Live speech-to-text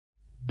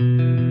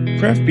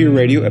Craft Beer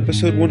Radio,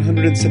 episode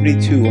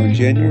 172 on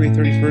January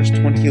 31st,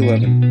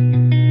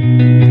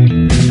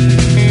 2011.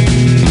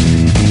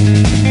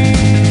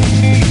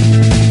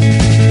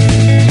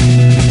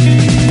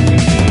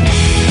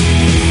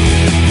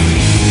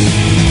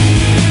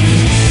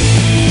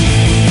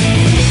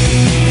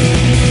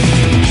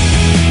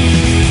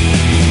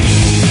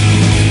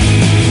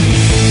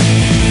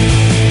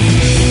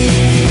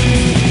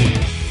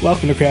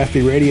 Welcome to Craft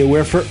Beer Radio,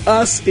 where for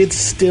us, it's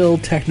still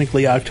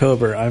technically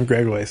October. I'm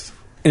Greg Weiss.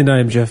 And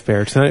I'm Jeff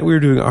Baer. Tonight we're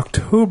doing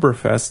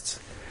Oktoberfest.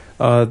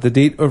 The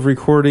date of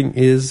recording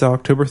is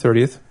October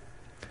 30th.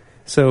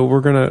 So we're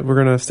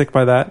gonna stick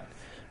by that.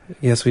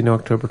 Yes, we know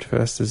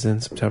Oktoberfest is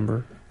in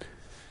September.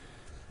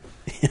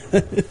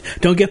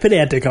 Don't get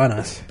pedantic on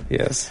us.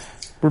 Yes.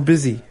 We're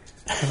busy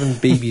having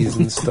babies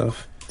and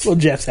stuff. Well,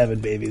 Jeff's having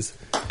babies.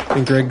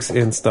 And Greg's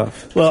and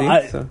stuff.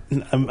 Well,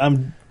 See?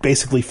 I'm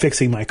basically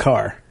fixing my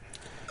car.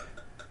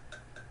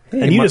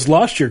 Hey, and you just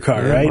lost your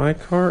car, right? My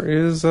car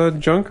is a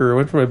junker. It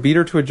went from a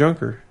beater to a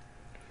junker.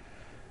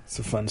 It's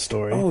a fun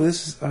story. Oh, I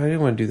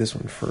didn't want to do this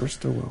one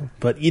first. Oh, well.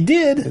 But you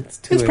did.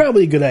 It's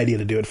probably a good idea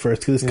to do it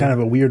first, because it's kind of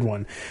a weird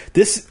one.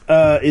 This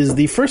is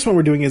the first one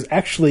we're doing is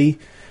actually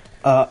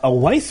a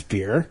Weiss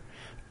beer,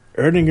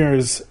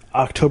 Erdinger's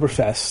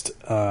Oktoberfest.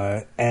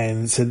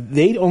 And so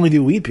they only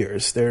do wheat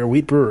beers. They're a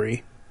wheat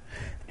brewery.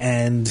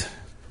 And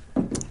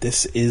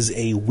this is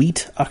a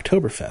wheat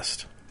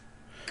Oktoberfest.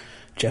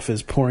 Jeff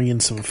is pouring in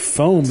some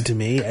foam to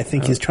me. I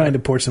think he's trying to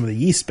pour some of the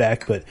yeast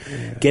back, but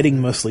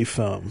getting mostly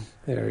foam.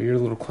 There, you're a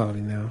little cloudy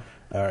now.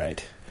 All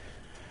right.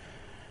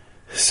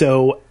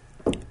 So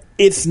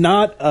it's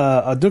not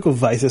a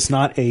Dunkelweiss. It's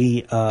not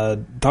a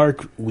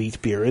dark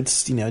wheat beer.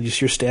 It's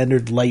just your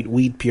standard light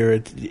wheat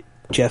beer.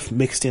 Jeff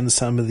mixed in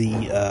some of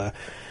the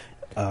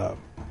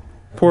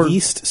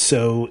yeast,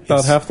 so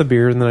about half the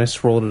beer, and then I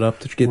swirled it up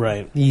to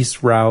get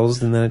yeast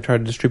roused, and then I tried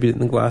to distribute it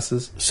in the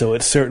glasses. So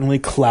it's certainly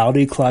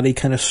cloudy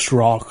kind of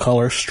straw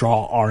color,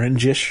 straw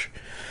orangish.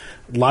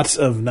 Lots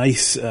of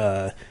nice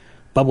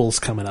bubbles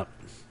coming up.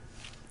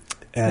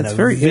 And it's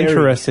very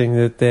interesting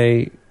that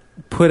they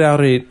put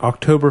out a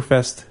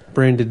Oktoberfest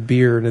branded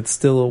beer, and it's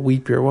still a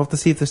wheat beer. We'll have to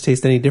see if this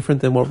tastes any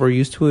different than what we're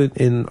used to it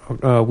in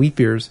wheat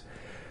beers.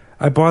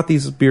 I bought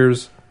these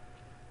beers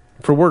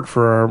for work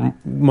for our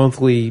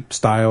monthly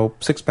style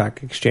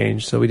 6-pack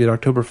exchange. So we did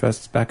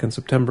Oktoberfest back in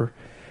September.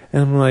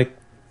 And I'm like,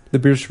 the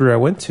beer distributor I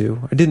went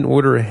to, I didn't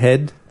order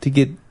ahead to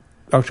get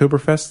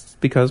Oktoberfest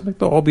because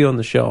they'll all be on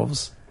the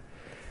shelves.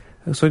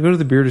 So I go to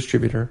the beer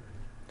distributor.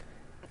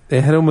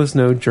 They had almost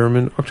no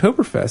German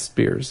Oktoberfest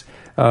beers.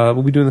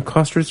 We'll be doing the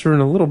Kostritzer in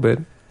a little bit.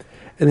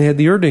 And they had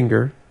the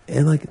Erdinger.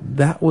 And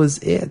that was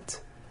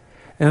it.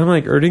 And I'm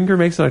like, Erdinger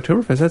makes an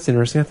Oktoberfest? That's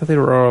interesting. I thought they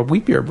were a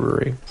wheat beer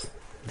brewery.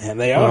 And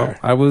they are. Well,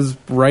 I was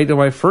right on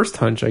my first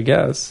hunch, I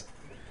guess.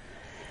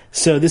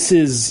 So this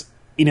is,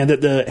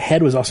 the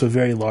head was also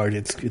very large.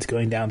 It's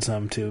going down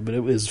some too, but it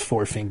was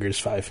 4 fingers,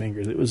 5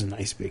 fingers. It was a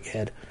nice big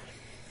head.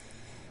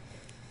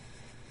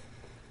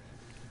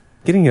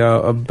 Getting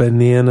a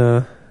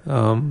banana,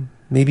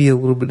 maybe a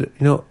little bit,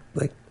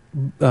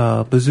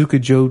 Bazooka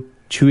Joe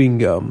chewing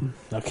gum.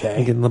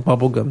 Okay. Getting the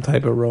bubblegum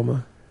type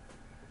aroma.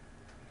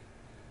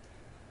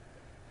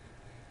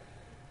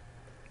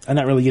 I'm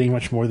not really getting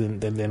much more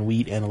than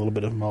wheat and a little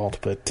bit of malt,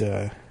 but...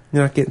 You're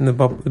not getting the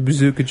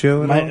Bazooka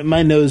Joe at all?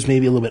 My nose may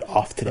be a little bit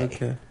off today.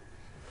 Okay.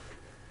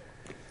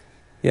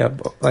 Yeah,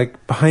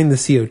 behind the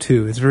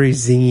CO2, it's very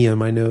zingy on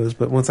my nose,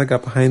 but once I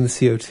got behind the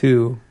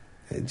CO2,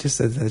 it just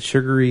has that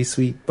sugary,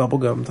 sweet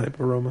bubblegum type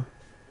aroma.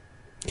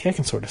 Okay, I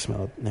can sort of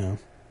smell it now.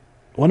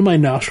 One of my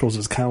nostrils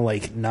is kind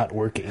of not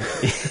working.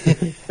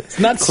 It's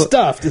not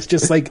stuffed, it's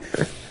just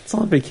it's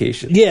on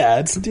vacation. Yeah,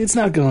 it's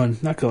not going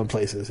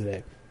places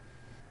today.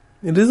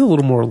 It is a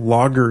little more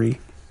lagery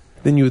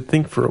than you would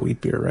think for a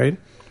wheat beer, right?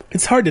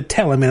 It's hard to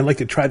tell. I mean, I'd like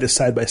to try this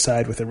side by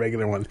side with a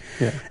regular one.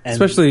 Yeah,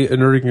 especially an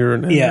Erdinger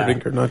and an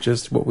Erdinger, not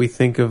just what we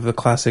think of the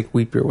classic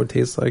wheat beer would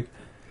taste like.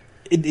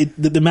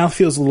 The mouth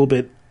feels a little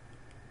bit...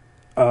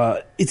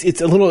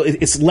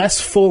 It's less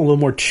full, a little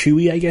more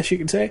chewy, I guess you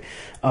could say.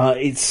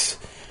 It's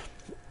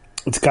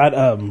got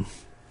some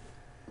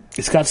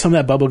of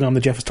that bubble gum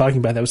that Jeff was talking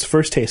about. That was the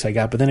first taste I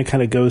got, but then it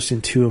kind of goes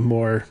into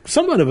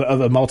somewhat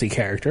of a malty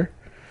character.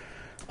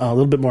 A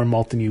little bit more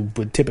malt than you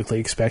would typically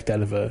expect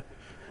out of a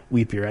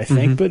wheat beer, I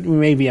think. Mm-hmm. But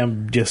maybe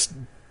I'm just,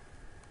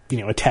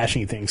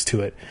 attaching things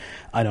to it.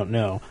 I don't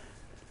know.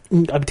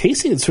 I'm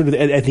tasting it sort of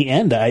at the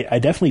end. I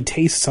definitely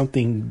taste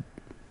something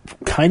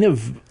kind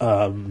of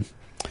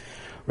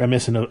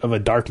reminiscent of a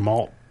dark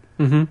malt.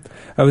 Mm-hmm.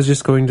 I was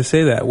just going to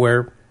say that,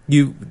 where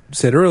you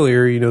said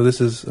earlier,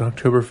 this is an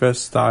Oktoberfest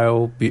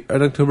style, an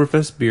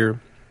Oktoberfest beer,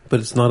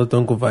 but it's not a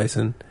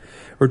Dunkelweizen.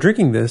 We're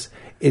drinking this.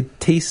 It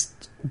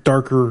tastes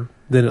darker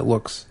than it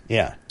looks.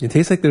 Yeah. It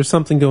tastes like there's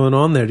something going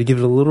on there to give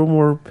it a little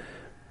more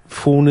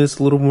fullness,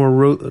 a little more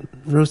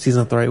roasty is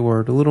not the right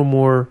word, a little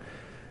more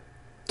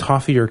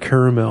toffee or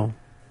caramel.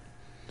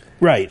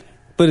 Right.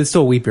 But it's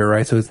still wheat beer,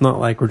 right? So it's not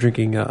like we're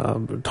drinking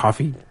a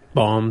toffee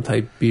bomb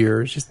type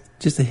beer. It's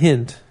just a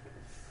hint.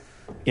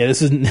 Yeah,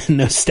 this is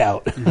no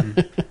stout.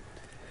 Mm-hmm.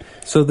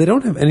 So they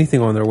don't have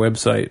anything on their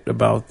website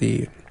about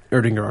the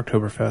Erdinger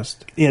Oktoberfest.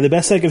 Yeah, the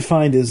best I could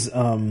find is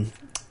a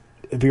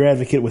Beer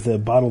Advocate with a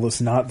bottle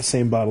that's not the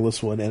same bottle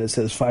as one, and it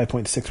says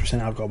 5.6%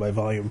 alcohol by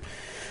volume.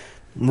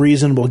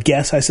 Reasonable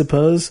guess, I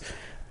suppose.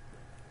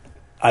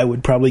 I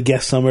would probably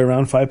guess somewhere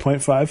around 5.5,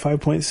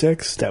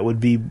 5.6. That would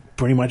be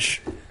pretty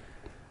much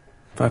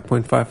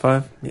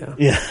 5.55. Yeah.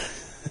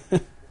 Yeah.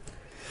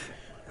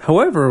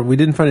 However, we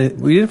didn't find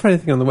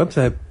anything on the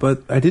website,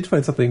 but I did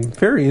find something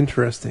very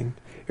interesting.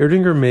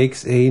 Erdinger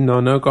makes a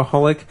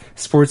non-alcoholic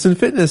sports and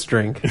fitness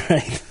drink.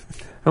 Right.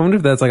 I wonder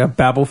if that's like a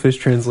Babelfish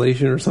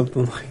translation or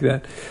something like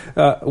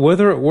that.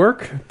 Whether at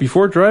work,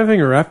 before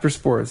driving, or after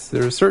sports,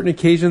 there are certain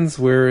occasions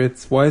where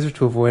it's wiser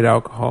to avoid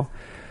alcohol.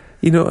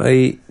 You know,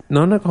 a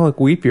non-alcoholic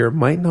wheat beer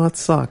might not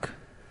suck.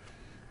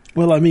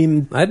 Well, I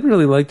mean, I'd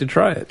really like to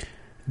try it.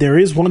 there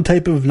is one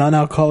type of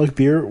non-alcoholic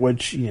beer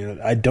which,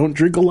 I don't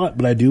drink a lot,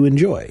 but I do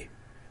enjoy.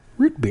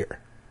 Root beer.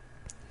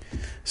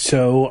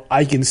 So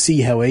I can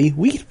see how a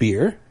wheat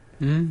beer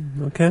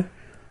Okay.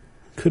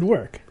 could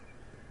work.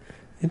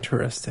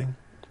 Interesting.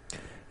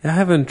 I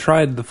haven't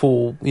tried the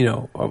full,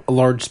 a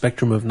large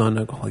spectrum of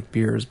non-alcoholic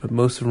beers, but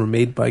most of them are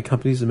made by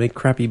companies that make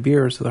crappy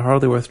beer, so they're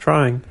hardly worth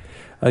trying.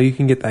 You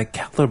can get that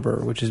Caliber,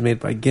 which is made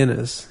by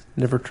Guinness.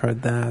 Never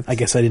tried that. I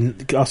guess I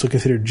didn't also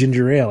consider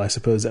ginger ale. I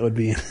suppose that would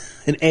be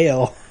an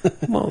ale.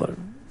 Well,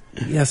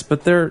 yes,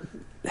 but they're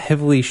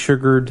heavily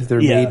sugared. They're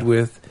Yeah. made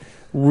with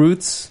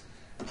roots,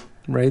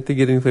 right? They're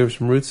getting flavors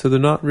from roots, so they're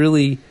not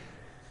really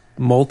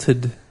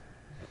malted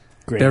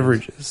Great.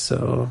 beverages.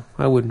 So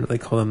I wouldn't really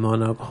call them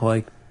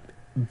non-alcoholic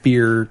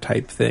beer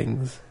type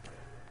things.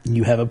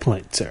 You have a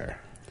point, sir.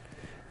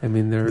 I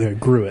mean, They're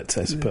gruits,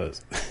 I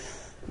suppose.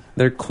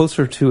 they're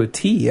closer to a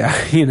tea,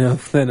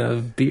 than a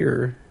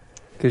beer,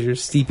 because you're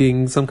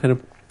steeping some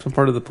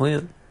part of the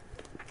plant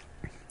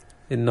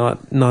and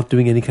not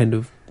doing any kind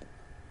of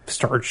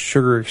starch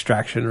sugar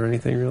extraction or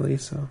anything really.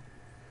 So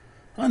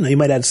I don't know. You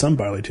might add some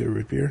barley to a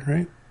root beer,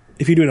 right?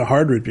 If you're doing a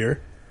hard root beer.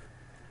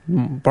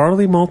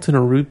 barley malt in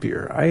a root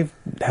beer, I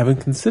haven't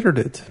considered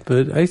it,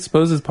 but I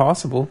suppose it's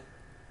possible.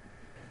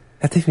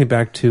 That takes me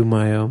back to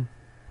my I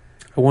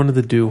wanted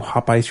to do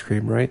hop ice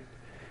cream, right?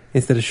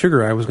 Instead of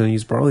sugar, I was going to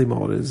use barley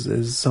malt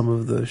as some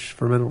of the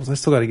fermentables. I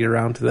still got to get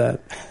around to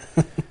that.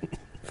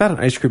 If I had an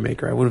ice cream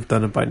maker, I would have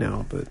done it by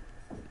now, but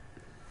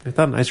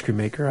without an ice cream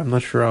maker, I'm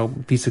not sure I'll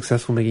be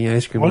successful making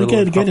ice cream. Why don't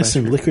you get us ice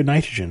some cream. liquid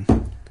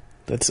nitrogen?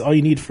 That's all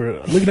you need for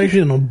liquid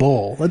nitrogen in a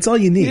bowl. That's all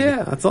you need.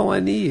 Yeah, that's all I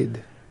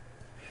need.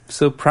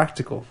 So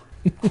practical.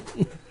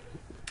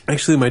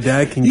 Actually, my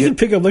dad can You get. can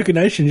pick up liquid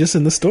nitrogen just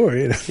in the store.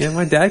 Yeah,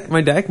 my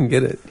dad can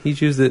get it.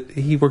 He's used it.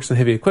 He works on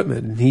heavy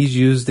equipment, and he's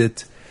used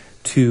it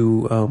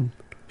to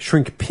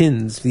shrink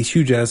pins. These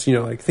huge ass,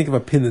 think of a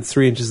pin that's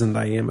 3 inches in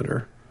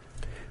diameter.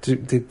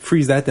 To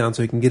freeze that down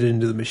so he can get it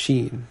into the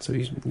machine. So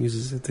he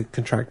uses it to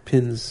contract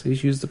pins.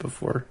 He's used it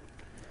before.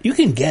 You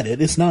can get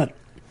it. It's not,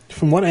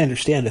 from what I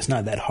understand, it's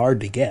not that hard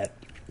to get.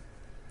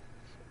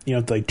 You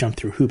don't have to jump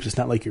through hoops. It's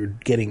not like you're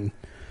getting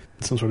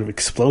some sort of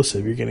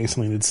explosive. You're getting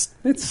something that's...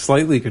 It's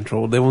slightly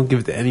controlled. They won't give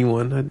it to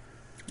anyone. I'd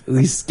at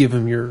least give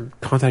him your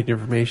contact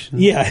information.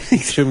 Yeah, I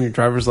think so. Show him your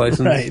driver's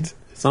license. Right.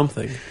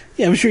 Something.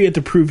 Yeah, I'm sure you have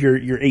to prove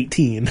you're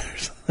 18 or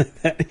something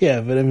like that.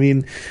 Yeah, but I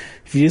mean,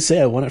 if you just say,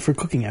 I want it for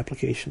cooking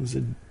applications,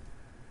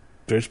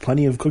 there's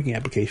plenty of cooking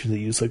applications that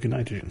use liquid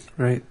nitrogen.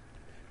 Right.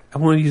 I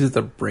want to use it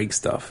to break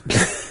stuff.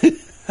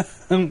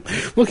 I'm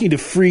looking to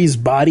freeze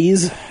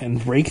bodies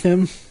and break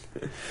them.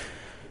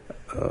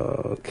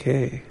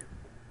 Okay.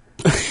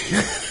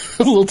 A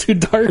little too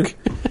dark.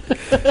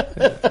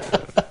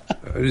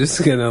 I'm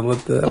just going to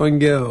let that one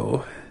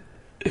go.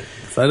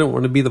 'Cause I don't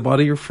want to be the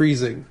body you're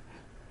freezing.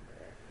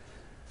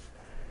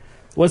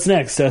 What's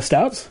next?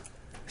 Stouts?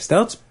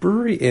 Stouts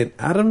Brewery in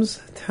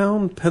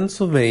Adamstown,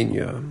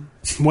 Pennsylvania.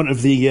 One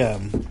of the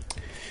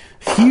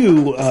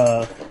few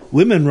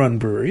women-run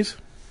breweries.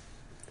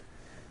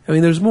 I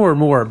mean, there's more and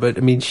more, but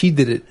I mean, she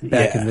did it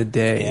back Yeah, in the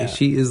day. yeah.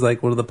 She is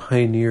like one of the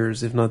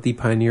pioneers, if not the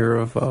pioneer,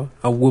 of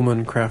a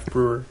woman craft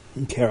brewer.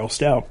 Carol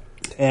Stout.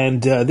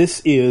 And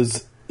this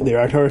is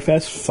their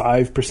Oktoberfest,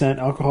 5%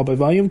 alcohol by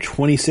volume,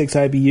 26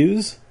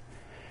 IBUs,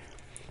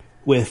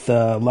 with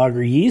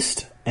lager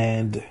yeast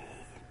and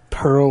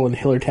Pearl and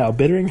Hillertau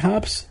bittering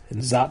hops,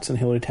 and Zatz and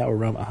Hillertau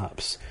aroma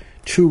hops,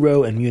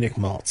 churro and Munich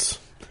malts.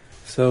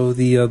 So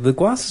the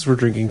glasses we're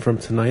drinking from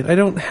tonight, I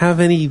don't have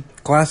any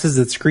glasses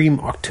that scream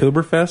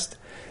Oktoberfest.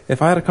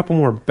 If I had a couple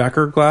more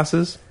Becker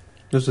glasses,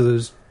 those are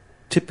those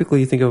typically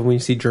you think of when you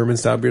see German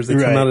style beers. They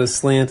Right. come out as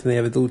slant and they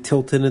have a little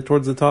tilt in it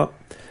towards the top.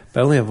 But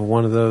I only have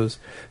one of those.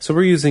 So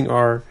we're using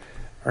our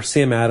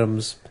Sam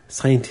Adams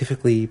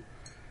scientifically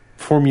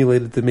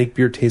formulated to make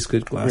beer taste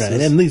good glasses.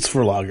 Right, and these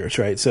for lagers,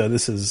 right? So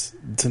this is,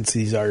 since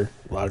these are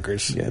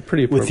lagers, Yeah,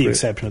 pretty with the appropriate.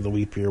 exception of the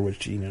wheat beer,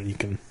 which you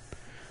can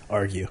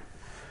argue.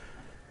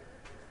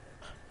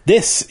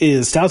 This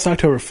is Stouts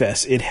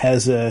Oktoberfest. It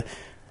has a,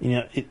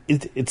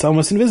 it's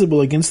almost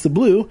invisible against the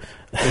blue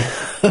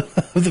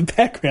of the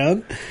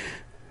background.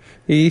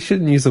 You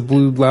shouldn't use a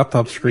blue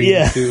laptop screen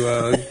Yeah.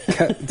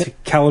 to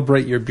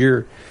calibrate your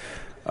beer.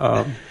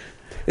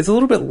 It's a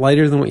little bit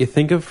lighter than what you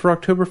think of for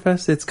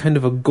Oktoberfest. It's kind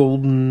of a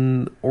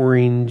golden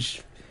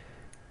orange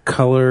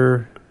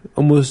color,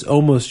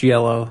 almost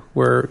yellow,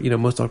 where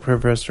most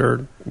Oktoberfest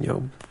are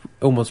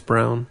almost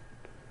brown.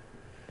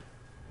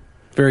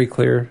 Very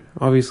clear,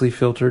 obviously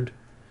filtered.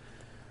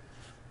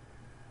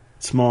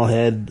 Small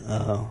head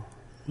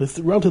with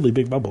relatively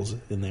big bubbles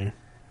in there.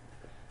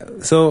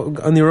 So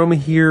on the aroma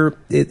here,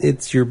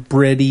 it's your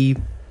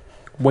bready,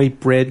 white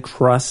bread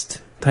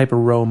crust type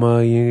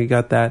aroma. You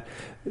got that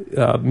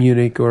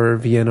Munich or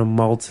Vienna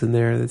malts in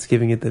there that's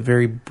giving it the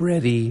very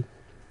bready,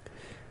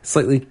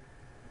 slightly.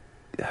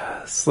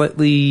 I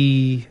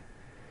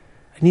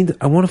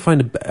want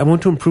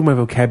to improve my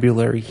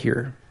vocabulary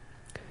here,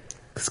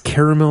 because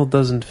caramel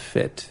doesn't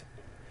fit.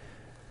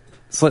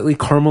 Slightly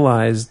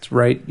caramelized,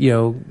 right?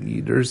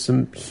 There's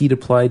some heat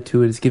applied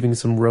to it. It's giving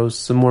some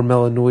roast, some more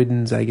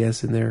melanoidins, I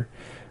guess, in there.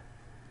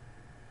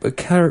 But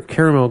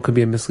caramel could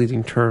be a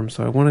misleading term,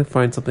 so I want to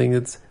find something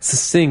that's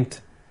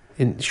succinct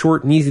and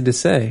short and easy to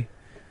say,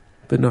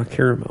 but not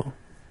caramel.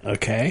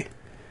 Okay.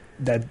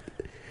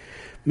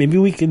 Maybe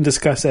we can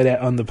discuss that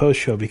on the post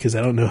show, because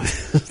I don't know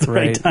if it's the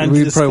right time.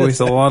 We'd probably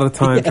waste a lot of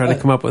time trying to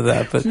come up with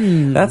that, but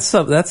that's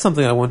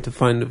something I want to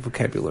find a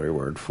vocabulary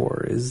word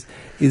for. Is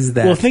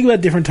that? Well, think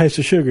about different types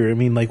of sugar. I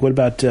mean, like, what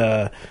about?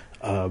 Have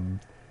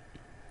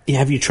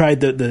you tried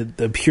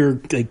the pure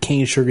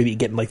cane sugar that you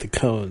get in like the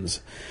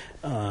cones?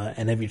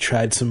 And have you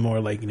tried some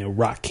more like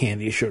rock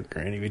candy sugar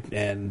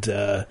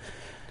and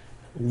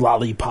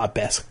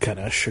lollipop-esque kind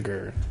of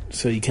sugar?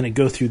 So you kind of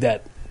go through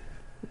that.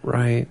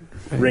 Right.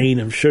 Rain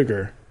of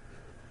sugar.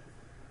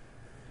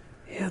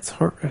 Yeah, it's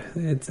hard.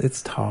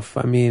 It's tough.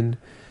 I mean,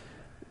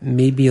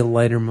 maybe a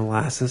lighter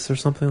molasses or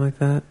something like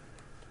that.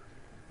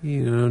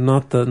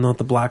 Not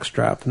the black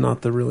strap,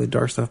 not the really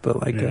dark stuff, but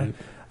like a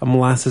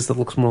molasses that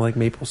looks more like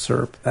maple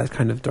syrup. That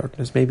kind of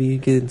darkness. Maybe you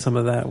get in some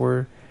of that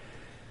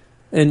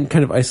and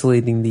kind of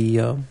isolating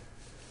the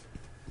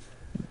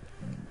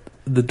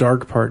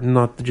dark part, and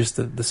not just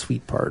the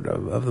sweet part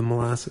of the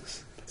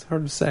molasses. It's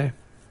hard to say.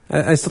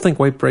 I still think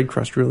white bread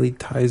crust really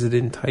ties it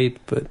in tight,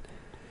 but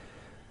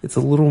it's a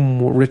little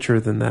more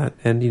richer than that.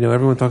 And,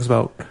 everyone talks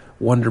about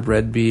Wonder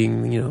Bread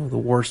being, the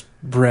worst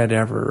bread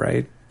ever,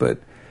 right? But,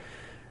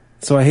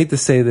 so I hate to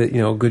say that,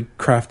 good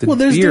crafted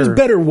beer... there's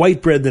better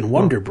white bread than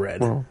Wonder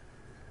Bread. Well,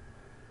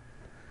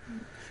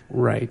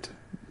 right.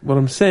 What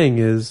I'm saying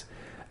is,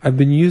 I've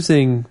been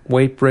using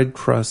white bread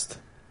crust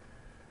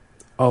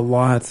a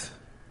lot,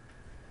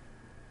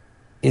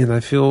 and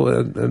I feel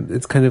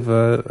it's kind of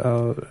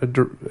a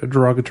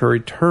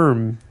derogatory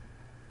term,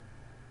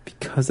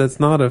 because that's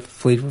not a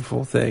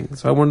flavorful thing.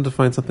 So I wanted to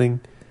find something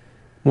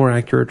more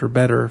accurate or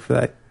better for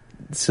that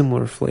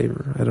similar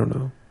flavor. I don't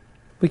know.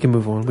 We can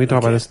move on. We can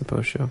talk about this in the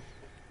post show.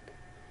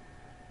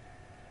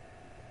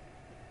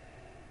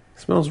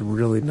 Smells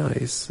really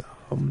nice.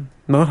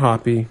 Not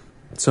hoppy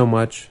so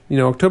much.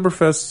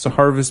 Oktoberfest,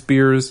 harvest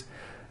beers.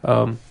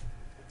 So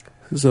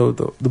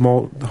the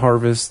malt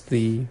harvest,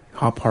 the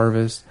hop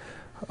harvest.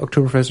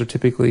 Oktoberfest are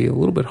typically a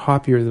little bit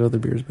hoppier than other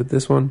beers, but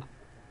this one,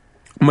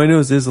 my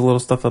nose is a little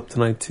stuffed up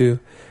tonight too,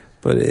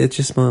 but it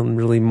just smells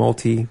really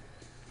malty.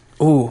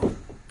 Oh,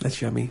 that's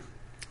yummy.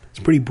 It's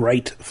pretty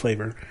bright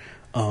flavor.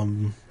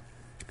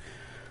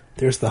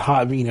 There's the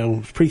hop,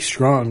 pretty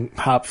strong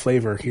hop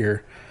flavor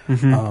here.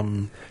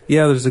 Mm-hmm.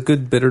 Yeah, there's a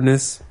good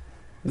bitterness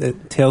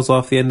that tails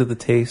off the end of the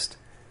taste.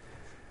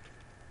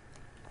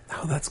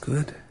 Oh, that's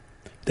good.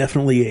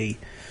 Definitely a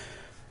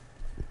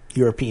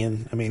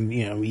European. I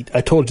mean,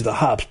 I told you the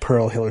hops,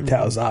 Pearl,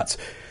 Hillertau, Zatz.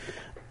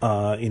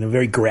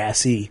 Very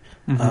grassy,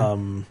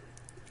 kind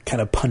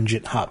of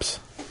pungent hops.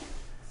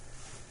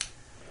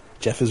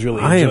 Jeff is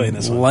really enjoying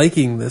this one. I am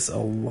liking this a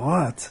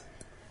lot.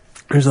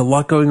 There's a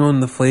lot going on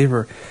in the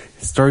flavor.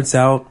 It starts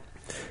out,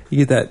 you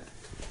get that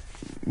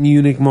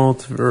Munich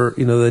malt, or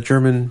the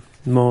German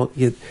malt.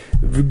 You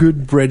get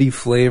good bready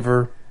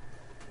flavor.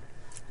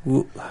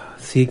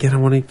 See, again, I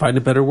want to find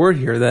a better word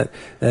here.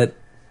 That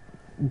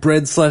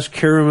bread /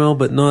 caramel,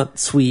 but not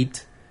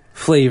sweet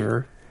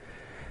flavor.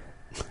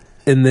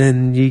 And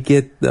then you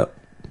get the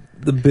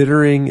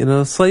bittering and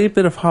a slight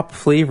bit of hop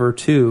flavor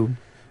too.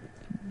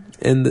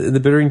 And the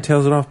bittering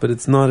tails it off, but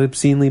it's not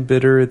obscenely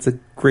bitter. It's a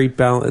great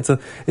balance.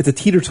 It's a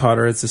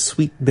teeter-totter. It's a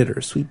sweet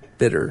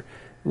bitter,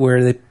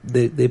 where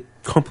they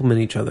complement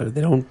each other.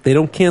 They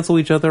don't cancel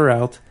each other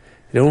out.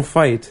 They don't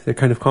fight. They're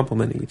kind of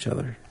complementing each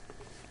other.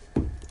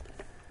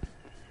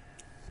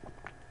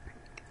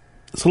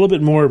 It's a little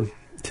bit more,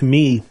 to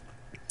me,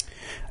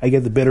 I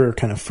get the bitter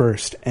kind of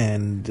first,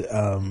 and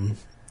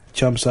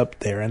jumps up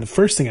there. And the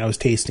first thing I was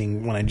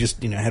tasting when I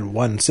just had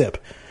one sip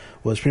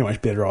was pretty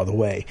much bitter all the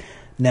way.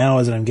 Now,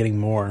 as I'm getting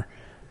more,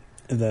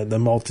 the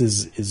malt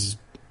is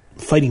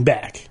fighting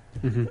back.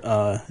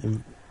 Mm-hmm.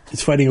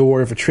 It's fighting a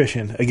war of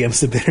attrition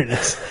against the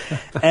bitterness,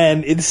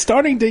 and it's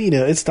starting to win.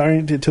 It's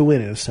starting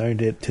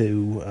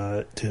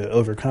to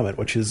overcome it,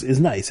 which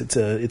is nice. It's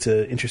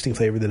a interesting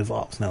flavor that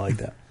evolves, and I like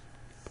that.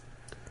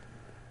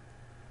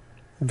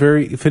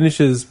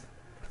 Finishes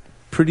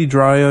pretty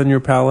dry on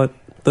your palate.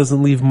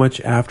 Doesn't leave much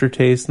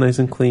aftertaste. Nice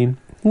and clean.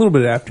 A little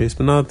bit of aftertaste,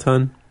 but not a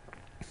ton.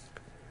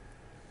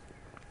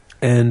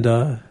 And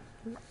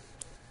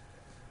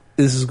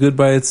this is good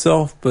by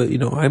itself, but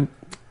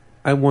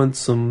I want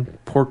some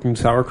pork and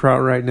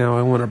sauerkraut right now.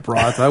 I want a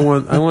broth. I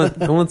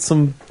want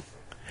some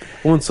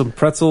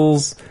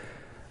pretzels.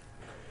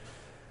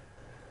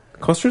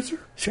 Kostritzer?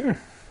 Sure.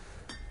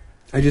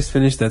 I just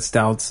finished that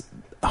stout.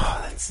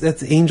 Oh,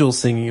 that's angels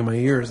singing in my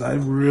ears. I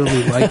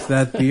really liked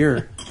that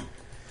beer.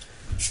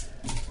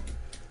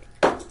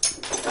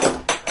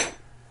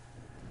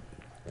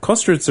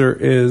 Kostritzer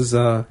is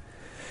the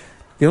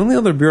only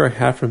other beer I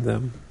have from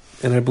them,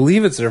 and I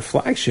believe it's their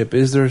flagship,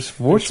 is their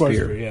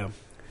Schwarzbier.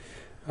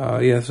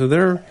 Yeah. So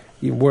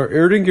where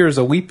Erdinger is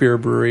a wheat beer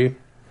brewery,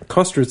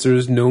 Kostritzer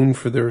is known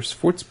for their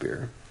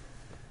Schwarzbier.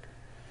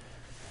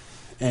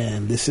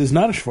 And this is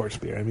not a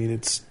Schwarzbier. I mean,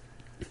 it's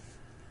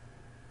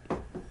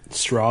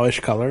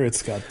strawish color.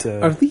 It's got...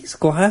 Are these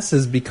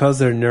glasses, because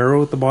they're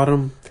narrow at the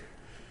bottom,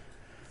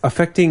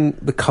 affecting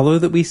the color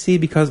that we see?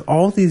 Because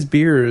all these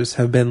beers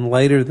have been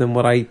lighter than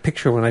what I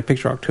picture when I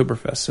picture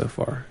Oktoberfest so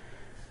far.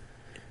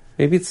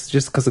 Maybe it's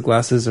just because the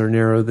glasses are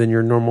narrower than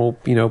your normal,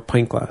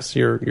 pint glass,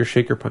 your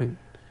shaker pint.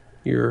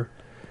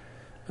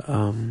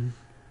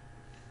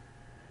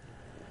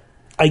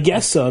 I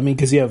guess so. I mean,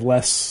 because you have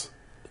less...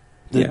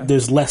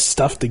 There's less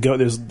stuff to go.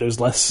 There's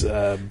less...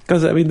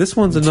 Because, this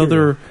one's material.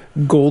 another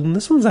golden.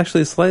 This one's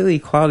actually slightly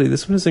cloudy.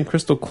 This one isn't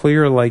crystal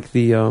clear like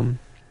the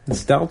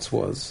Stouts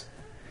was.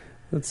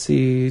 Let's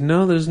see.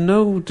 No, there's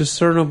no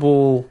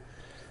discernible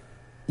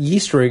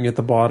yeast ring at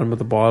the bottom of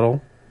the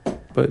bottle.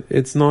 But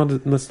it's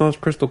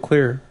not crystal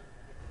clear.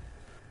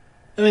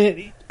 I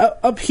mean,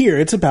 up here,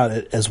 it's about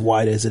as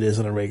wide as it is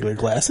on a regular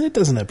glass, and it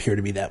doesn't appear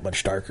to be that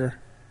much darker.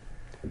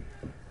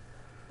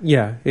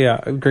 Yeah.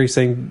 Greg's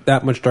saying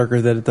that much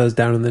darker than it does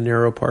down in the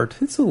narrow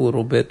part. It's a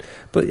little bit.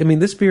 But,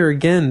 this beer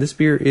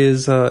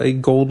is a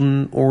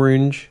golden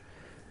orange.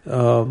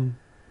 Doesn't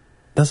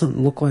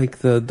look like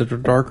the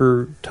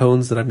darker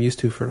tones that I'm used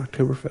to for an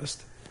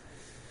Oktoberfest.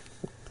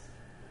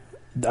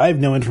 I have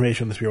no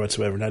information on this beer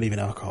whatsoever, not even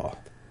alcohol.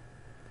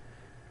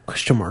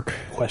 Question mark.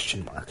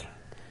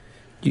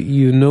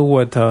 You know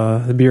what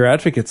the beer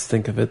advocates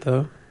think of it,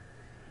 though?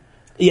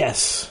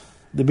 Yes.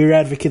 The beer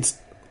advocates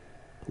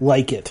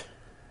like it.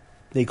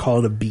 They call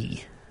it a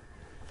B.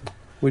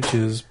 Which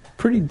is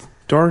pretty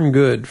darn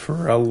good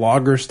for a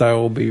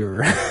lager-style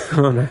beer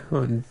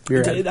on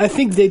beer. I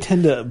think they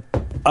tend to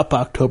up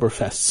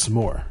Oktoberfests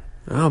more.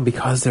 Oh,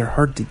 because they're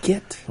hard to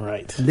get.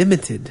 Right.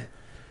 Limited.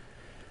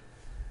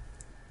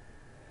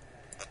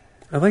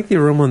 I like the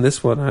aroma on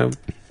this one.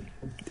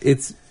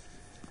 It's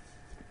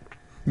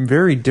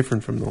very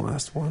different from the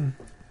last one.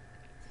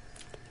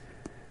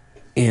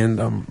 And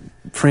I'm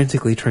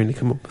frantically trying to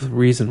come up with a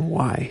reason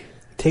why.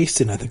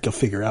 Taste it, and I think you'll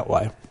figure out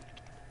why.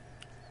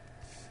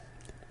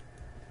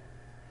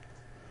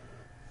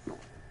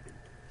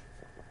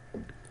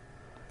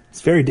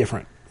 It's very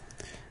different.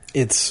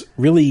 It's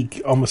really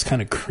almost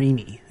kind of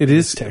creamy. It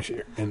is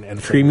texture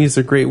and creamy is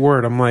a great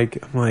word. I'm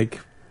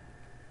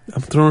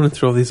throwing it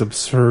through all these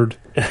absurd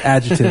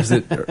adjectives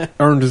that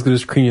aren't as good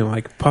as creamy,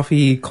 like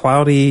puffy,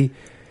 cloudy.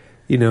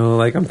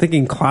 I'm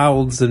thinking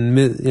clouds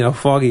and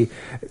foggy.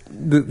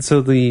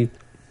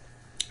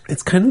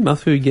 It's kind of the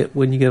mouthfeel you get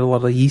when you get a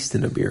lot of yeast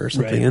in a beer or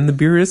something. Right. And the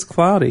beer is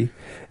cloudy.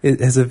 It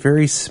has a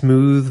very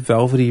smooth,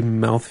 velvety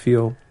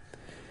mouthfeel.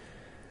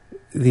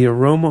 The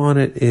aroma on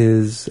it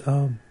is,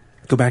 go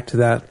back to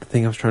that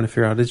thing I was trying to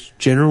figure out. It's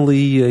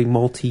generally a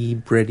malty,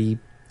 bready,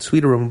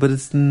 sweet aroma, but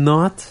it's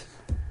not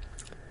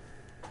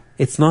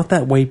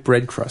that white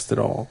bread crust at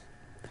all.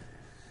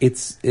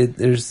 There's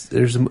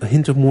a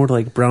hint of more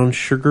like brown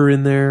sugar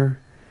in there.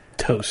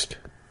 Toast.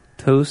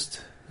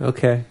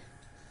 Okay.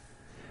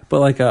 But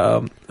like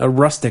a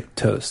rustic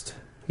toast,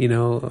 I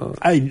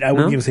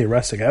wouldn't even say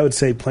rustic. I would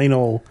say plain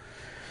old.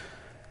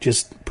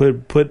 Just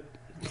put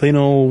plain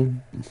old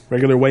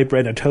regular white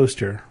bread in a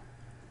toaster,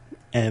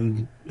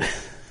 and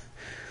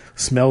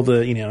smell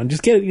and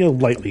just get it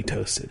lightly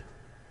toasted.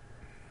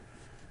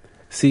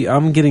 See,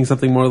 I'm getting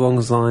something more along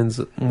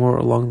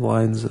the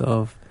lines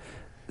of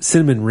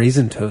cinnamon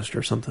raisin toast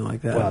or something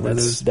like that. Wow,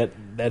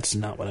 that's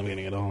not what I'm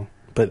getting at all.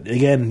 But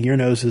again, your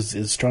nose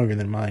is stronger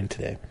than mine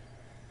today.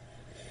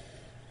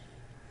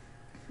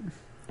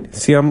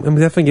 See, I'm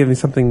definitely getting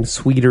something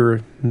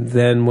sweeter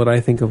than what I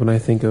think of when I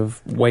think of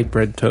white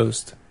bread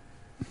toast.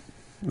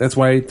 That's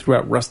why I threw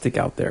out rustic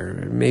out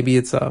there. Maybe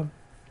it's a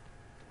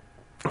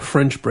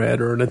French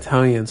bread or an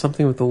Italian,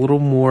 something with a little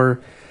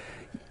more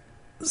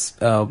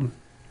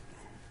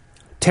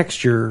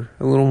texture,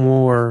 a little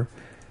more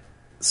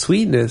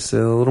sweetness,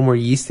 and a little more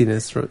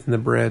yeastiness in the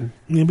bread.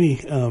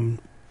 Maybe I'm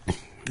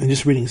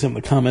just reading some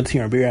of the comments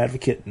here on Beer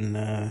Advocate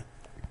and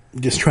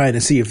just trying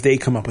to see if they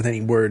come up with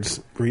any words,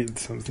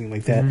 something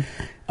like that.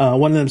 Mm-hmm.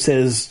 One of them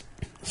says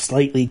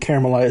slightly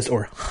caramelized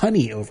or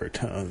honey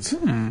overtones.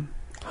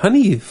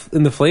 Honey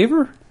in the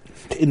flavor?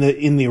 In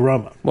the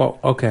aroma. Well,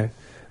 okay.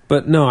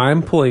 But no,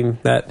 I'm pulling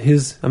that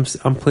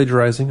I'm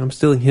plagiarizing. I'm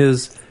stealing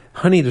his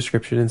honey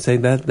description and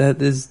saying that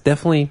is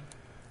definitely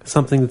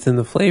something that's in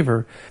the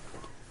flavor.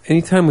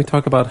 anytime we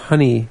talk about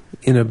honey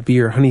in a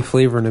beer, honey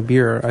flavor in a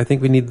beer, I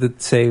think we need to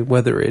say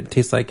whether it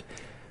tastes like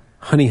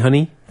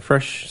honey,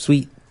 fresh,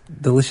 sweet,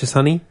 delicious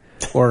honey,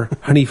 or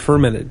honey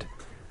fermented,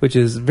 which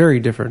is very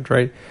different,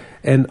 right?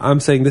 And I'm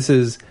saying this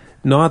is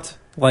not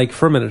like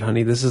fermented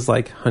honey. This is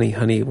like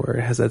honey, where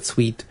it has that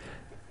sweet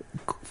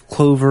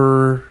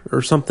clover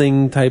or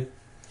something type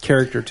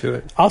character to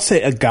it. I'll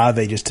say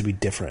agave just to be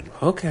different.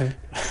 Okay.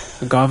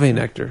 Agave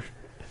nectar.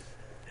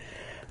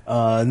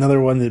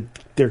 Another one that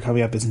they're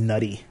coming up is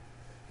nutty.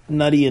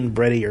 Nutty and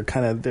bready are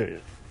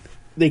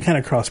they kind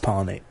of cross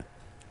pollinate.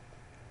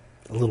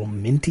 A little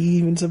minty,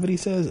 even somebody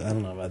says. I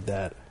don't know about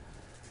that.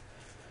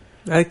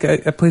 I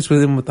place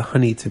with them with the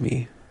honey to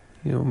me.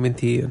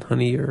 Minty and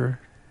honey, or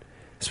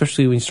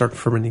especially when you start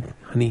fermenting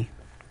honey.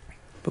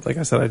 But like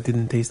I said, I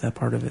didn't taste that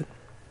part of it.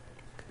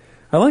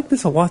 I like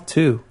this a lot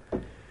too.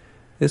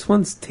 This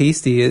one's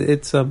tasty.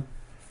 It's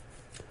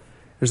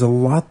there's a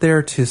lot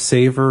there to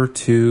savor,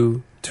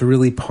 to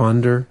really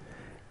ponder.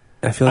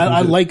 I feel like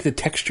I like the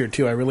texture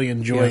too. I really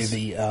enjoy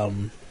the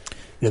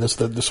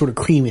the sort of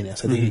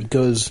creaminess. I think it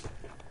goes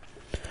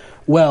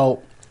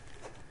well.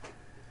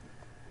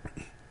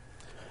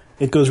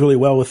 It goes really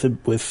well with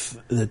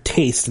the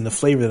taste and the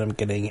flavor that I'm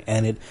getting,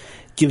 and it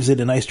gives it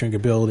a nice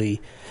drinkability.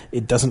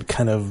 It doesn't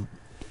kind of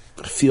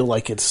feel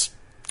like it's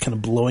kind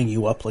of blowing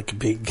you up like a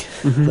big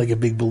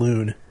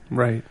balloon.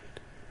 Right.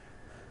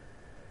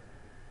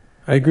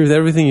 I agree with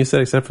everything you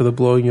said except for the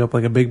blowing you up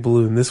like a big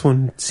balloon. This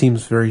one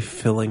seems very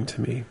filling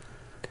to me.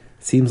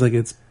 It seems like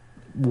it's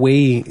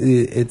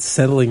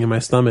settling in my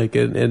stomach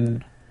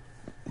and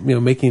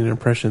making an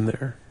impression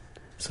there.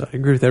 So I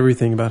agree with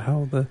everything about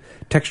how the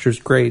texture is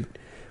great,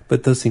 but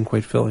it does seem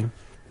quite filling.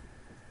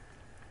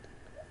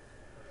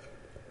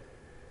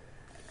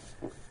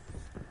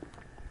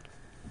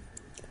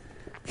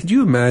 Could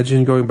you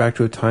imagine going back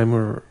to a time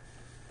where,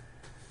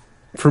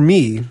 for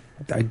me,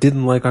 I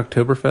didn't like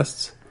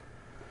Oktoberfests?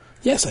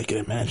 Yes, I can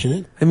imagine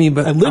it. I mean,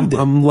 but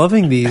I'm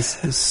loving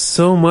these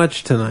so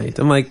much tonight.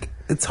 I'm like,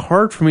 it's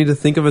hard for me to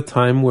think of a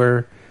time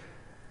where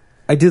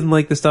I didn't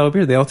like this style of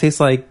beer. They all taste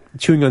like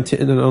chewing on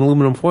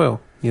aluminum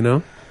foil,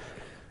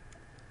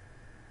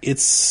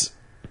 It's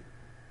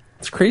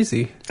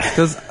crazy.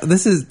 Because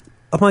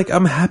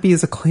I'm happy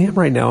as a clam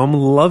right now. I'm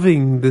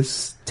loving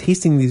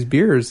tasting these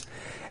beers.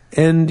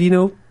 And,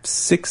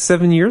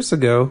 6-7 years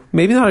ago,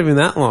 maybe not even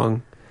that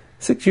long,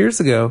 6 years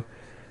ago,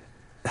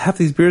 half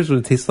these beers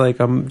would taste like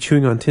I'm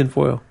chewing on tin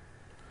foil.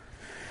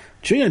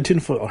 Chewing on tin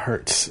foil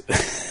hurts.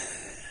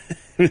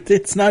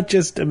 It's not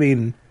just,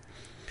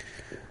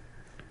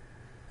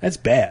 that's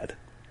bad.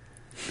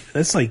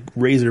 That's like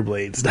razor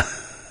blades.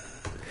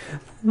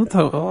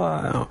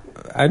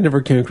 I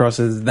never came across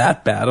it as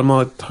that bad. I'm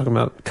not talking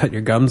about cut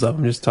your gums up.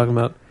 I'm just talking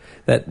about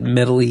that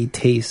metally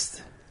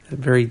taste, that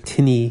very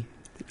tinny,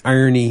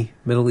 irony,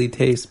 metally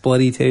taste,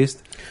 bloody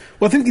taste.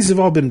 Well, I think these have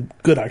all been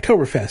good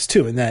Oktoberfest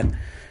too, and that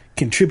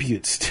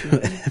contributes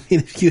to it.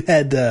 If you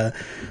had a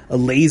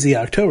lazy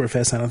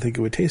Oktoberfest, I don't think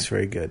it would taste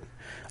very good.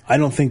 I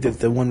don't think that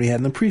the one we had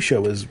in the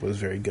pre-show was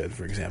very good,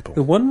 for example.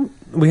 The one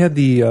we had,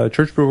 the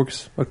Church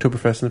Brewworks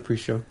Oktoberfest in the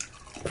pre-show,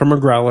 from a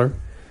growler,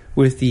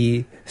 with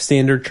the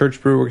standard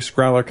Church Brewworks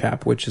growler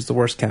cap, which is the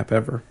worst cap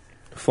ever,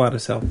 flat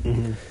as hell.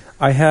 Mm-hmm.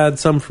 I had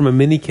some from a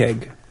mini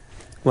keg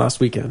last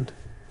weekend,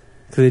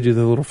 because they do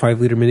the little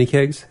 5-liter mini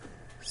kegs.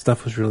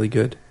 Stuff was really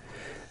good.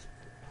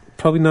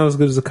 Probably not as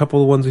good as a couple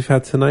of the ones we've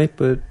had tonight,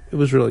 but it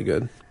was really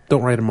good.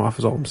 Don't write them off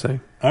is all I'm saying.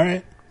 All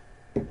right.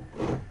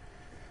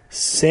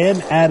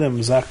 Sam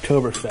Adams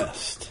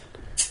Oktoberfest.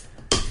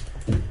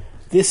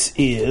 This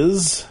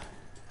is...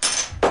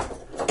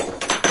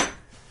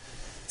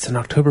 It's an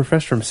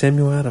Oktoberfest from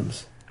Samuel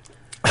Adams.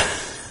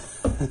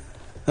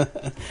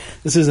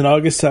 This is an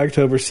August to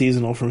October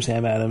seasonal from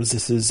Sam Adams.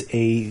 This is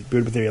a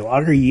brewed with their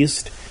lager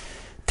yeast,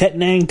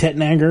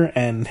 Tettnanger,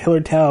 and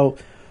Hillertau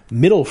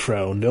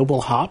Mittelfrau noble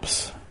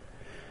hops,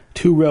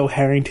 2-row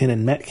Harrington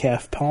and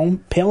Metcalf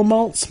pale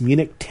malts,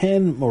 Munich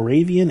 10,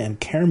 Moravian, and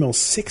Caramel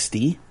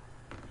 60.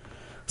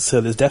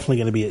 So there's definitely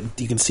going to be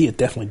you can see it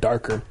definitely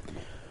darker.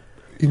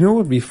 You know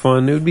what would be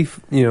fun? It would be,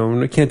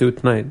 I can't do it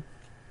tonight.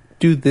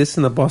 Do this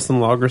in the Boston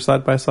Lager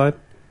side by side,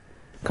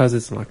 because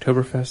it's an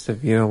Oktoberfest, a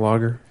Vienna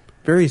Lager.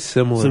 Very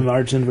similar. Some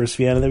Margin versus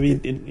Vienna.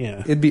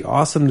 It'd be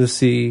awesome to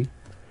see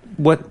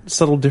what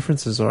subtle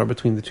differences are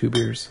between the two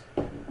beers.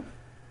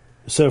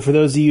 So for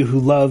those of you who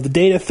love the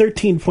data,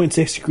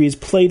 13.6 degrees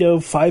Plato,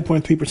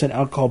 5.3%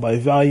 alcohol by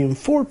volume,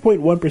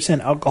 4.1%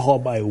 alcohol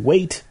by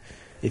weight,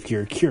 if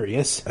you're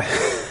curious.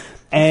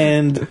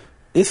 And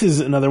this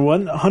is another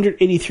one,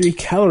 183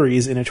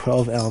 calories in a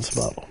 12-ounce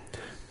bottle.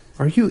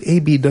 Are you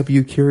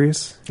ABW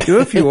curious?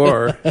 If you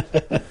are.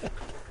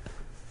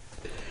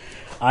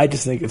 I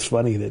just think it's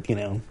funny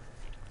that,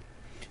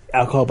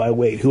 alcohol by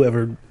weight,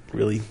 whoever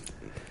really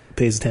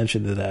pays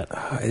attention to that.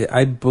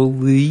 I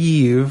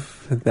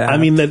believe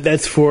that...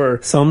 that's for...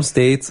 Some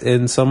states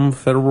and some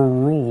federal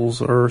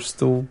rules are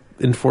still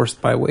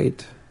enforced by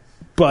weight.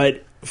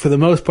 But for the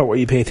most part, what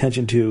you pay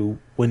attention to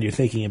when you're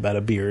thinking about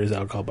a beer is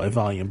alcohol by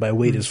volume. By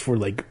weight is for,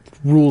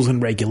 rules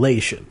and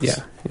regulations.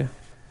 Yeah.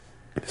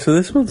 So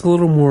this one's a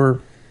little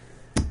more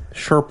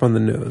sharp on the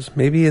nose.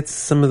 Maybe it's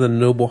some of the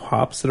noble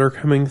hops that are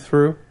coming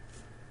through.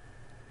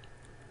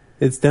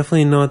 It's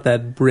definitely not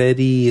that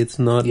bready. It's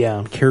not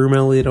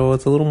caramelly at all.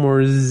 It's a little more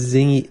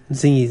zingy.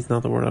 Zingy is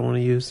not the word I want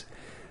to use.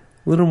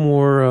 A little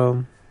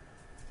more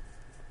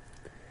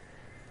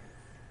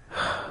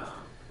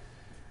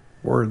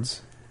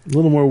words. A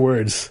little more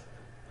words.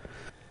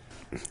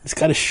 It's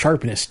got a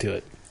sharpness to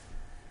it.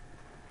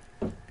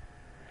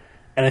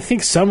 And I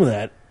think some of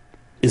that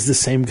is the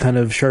same kind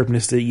of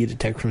sharpness that you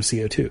detect from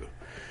CO2.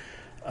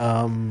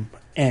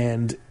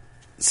 And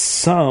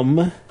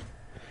some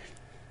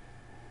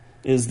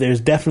there's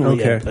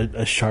definitely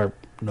a sharp,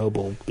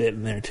 noble bit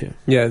in there too.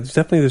 Yeah, it's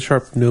definitely the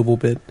sharp, noble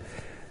bit.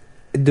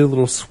 I did a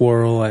little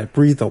swirl. I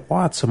breathed a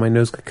lot, so my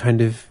nose could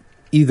kind of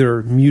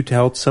either mute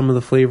out some of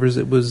the flavors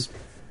it was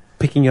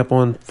picking up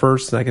on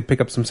first, and I could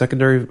pick up some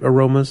secondary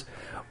aromas,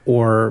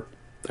 or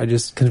I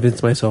just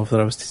convinced myself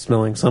that I was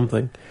smelling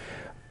something.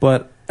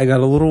 But I got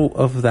a little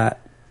of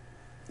that,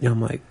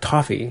 I'm like,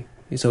 toffee.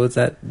 So it's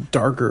that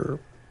darker,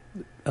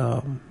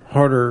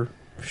 harder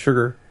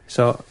sugar.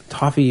 So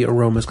toffee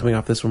aromas coming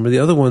off this one. But the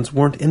other ones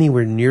weren't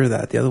anywhere near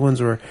that. The other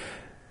ones were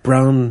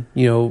brown,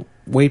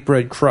 white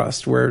bread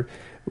crust, where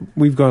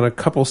we've gone a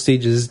couple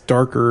stages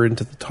darker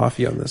into the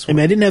toffee on this one. I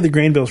mean, I didn't have the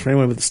grain bills for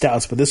anyone with the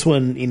stouts, but this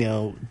one,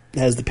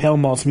 has the pale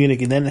malts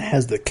Munich, and then it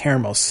has the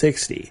caramel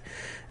 60.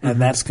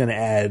 And that's going to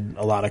add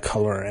a lot of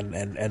color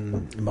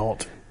and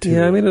malt to it.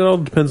 Yeah, I mean, it all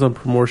depends on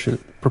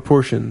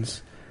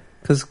proportions.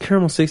 Because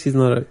caramel 60 is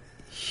not a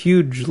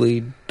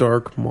hugely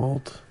dark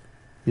malt.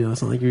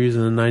 It's not like you're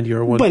using a 90 or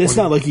a 120. But it's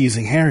not like you're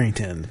using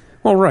Harrington.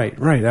 Well,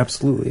 right,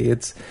 absolutely.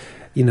 It's,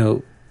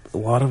 a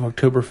lot of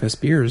Oktoberfest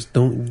beers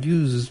don't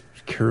use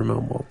caramel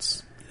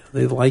malts.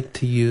 They like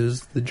to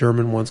use the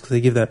German ones because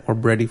they give that more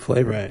bready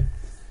flavor. Right.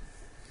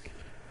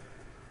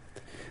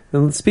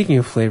 And speaking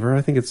of flavor, I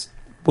think it's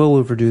well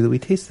overdue that we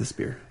taste this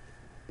beer.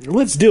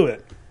 Let's do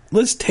it.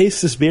 Let's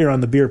taste this beer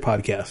on the Beer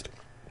Podcast.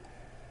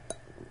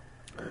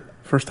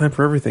 First time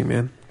for everything,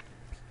 man.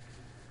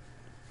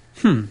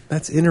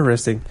 That's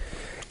interesting.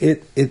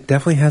 It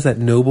definitely has that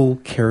noble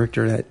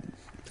character, that,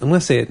 I'm going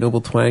to say it, noble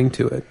twang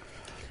to it.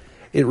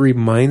 It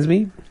reminds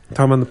me,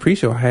 talking on the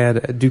pre-show, I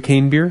had a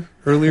Duquesne beer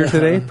earlier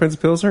today, Prince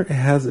Pilsner. It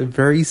has a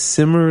very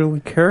similar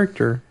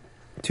character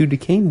to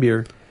Duquesne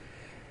beer.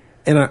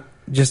 And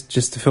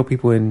just to fill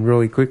people in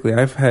really quickly,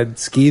 I've had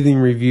scathing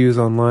reviews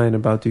online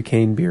about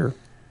Duquesne beer.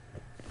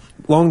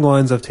 Along the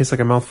lines of tastes like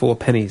a mouthful of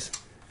pennies.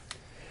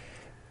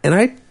 And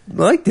I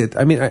liked it.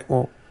 I mean,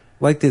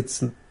 liked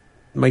it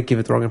might give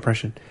it the wrong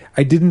impression.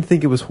 I didn't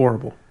think it was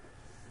horrible.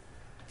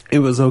 It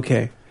was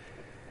okay.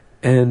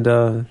 And,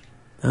 I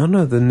don't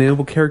know, the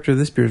noble character of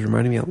this beer is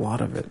reminding me a lot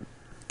of it.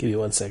 Give you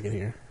 1 second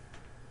here.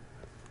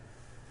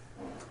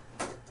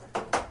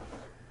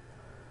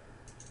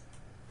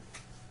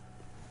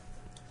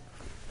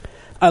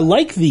 I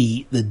like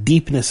the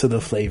deepness of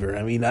the flavor.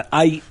 I mean,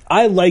 I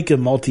like a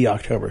malty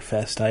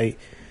Oktoberfest. I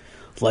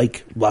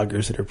like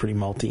lagers that are pretty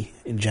malty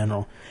in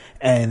general.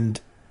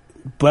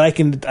 But I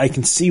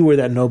can see where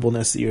that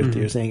nobleness that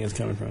you're saying is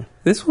coming from.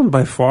 This one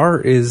by far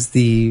is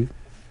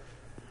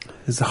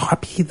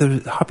hoppy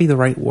the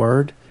right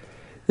word?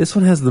 This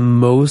one has the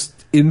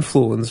most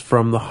influence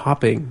from the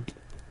hopping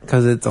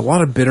because it's a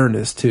lot of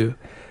bitterness too.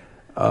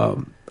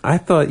 I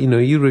thought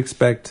you'd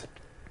expect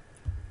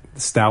the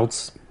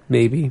stouts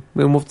maybe, and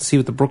we'll have to see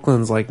what the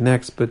Brooklyn's like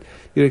next. But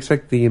you'd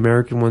expect the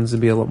American ones to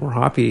be a lot more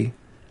hoppy.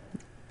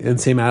 And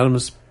Sam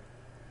Adams.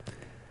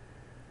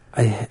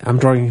 I'm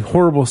drawing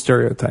horrible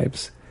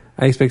stereotypes.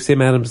 I expect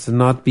Sam Adams to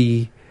not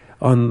be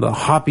on the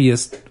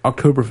hoppiest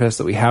Oktoberfest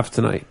that we have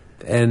tonight.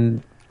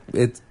 And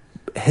it's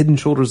head and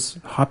shoulders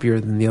hoppier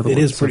than the other ones.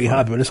 It is pretty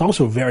hoppy, but it's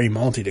also very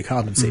malty to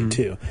compensate,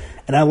 too.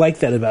 And I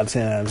like that about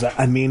Sam Adams.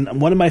 I mean,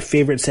 one of my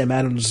favorite Sam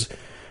Adams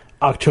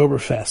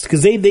Oktoberfest,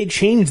 because they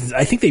changed,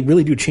 I think they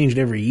really do change it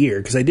every year,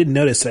 because I did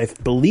notice, I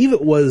believe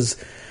it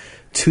was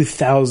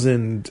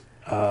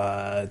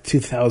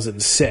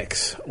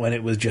 2006 when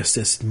it was just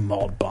this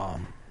malt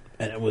bomb.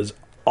 And it was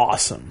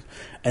awesome.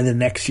 And the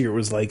next year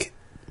was like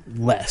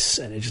less,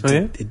 and it just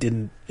it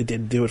didn't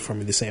do it for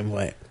me the same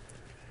way.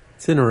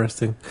 It's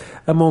interesting.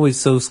 I'm always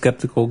so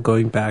skeptical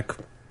going back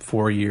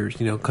 4 years,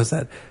 because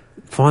that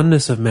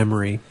fondness of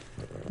memory.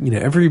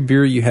 Every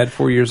beer you had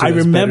 4 years ago I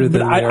remember, better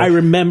than I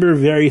remember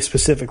very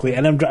specifically,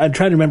 and I'm trying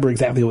to remember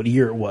exactly what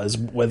year it was.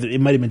 Whether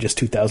it might have been just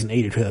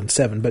 2008 or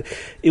 2007, but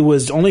it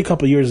was only a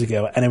couple of years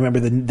ago. And I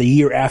remember the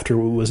year after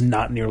it was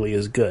not nearly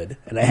as good,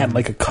 and I had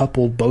like a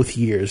couple both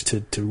years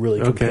to really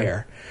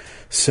compare.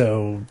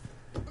 So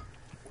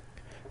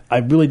I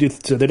really do.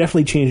 So they're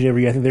definitely changing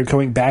every year. I think they're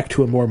coming back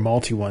to a more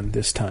malty one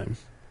this time.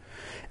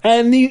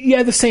 And you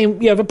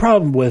have a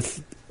problem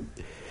with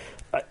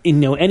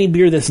any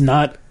beer that's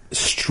not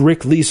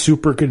strictly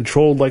super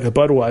controlled like a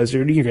Budweiser.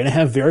 You're going to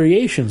have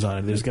variations on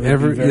it. There's going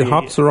to be the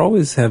hops are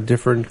always have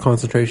different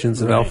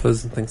concentrations of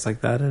alphas and things like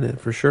that in it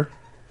for sure.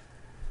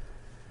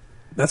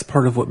 That's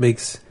part of what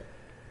makes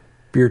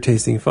beer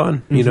tasting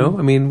fun.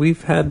 I mean,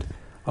 we've had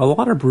a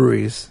lot of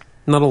breweries,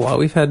 not a lot.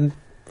 We've had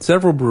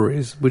several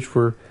breweries, which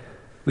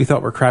we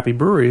thought were crappy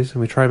breweries,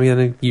 and we tried them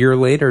again a year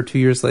later, 2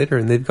 years later,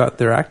 and they've got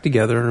their act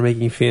together and are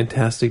making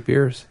fantastic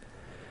beers.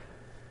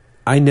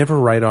 I never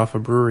write off a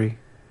brewery.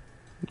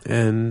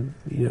 And,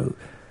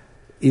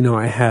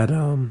 I had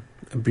a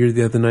beer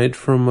the other night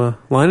from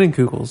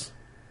Leinenkugels.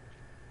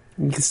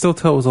 You can still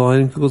tell it was a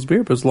Leinenkugels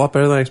beer, but it's a lot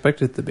better than I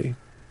expected it to be.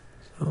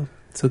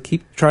 So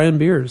keep trying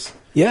beers.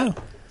 Yeah.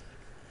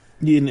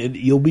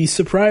 You'll be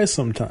surprised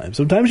sometimes.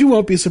 Sometimes you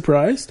won't be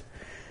surprised.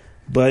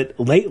 But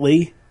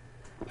lately,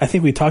 I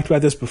think we talked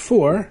about this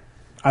before.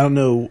 I don't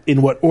know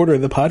in what order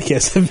the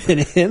podcasts have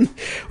been in.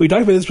 We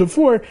talked about this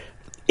before.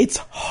 It's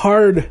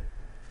harder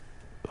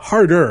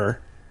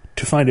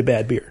to find a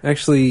bad beer.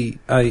 Actually,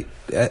 I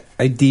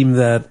deemed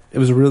that it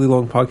was a really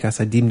long podcast.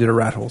 I deemed it a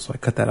rat hole, so I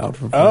cut that out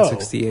from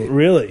 168. Oh,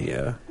 really?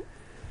 Yeah.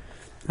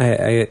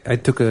 I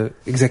took a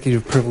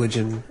executive privilege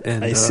and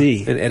I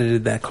see. And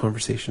edited that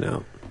conversation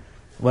out.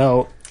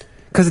 Well,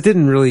 because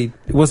it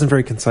wasn't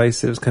very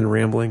concise. It was kind of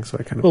rambling, so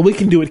I kind of... Well, we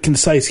can do it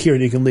concise here,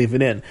 and you can leave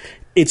it in.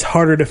 It's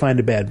harder to find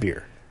a bad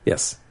beer.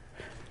 Yes.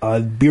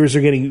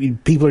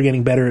 People are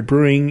getting better at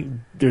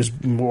brewing. There's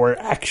more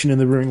action in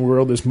the brewing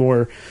world. There's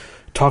more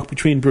talk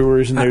between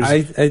brewers, and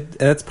there's...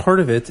 that's part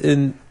of it,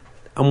 and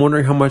I'm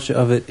wondering how much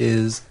of it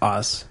is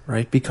us,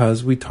 right?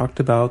 Because we talked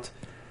about...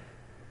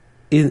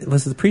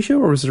 was it the pre-show,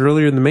 or was it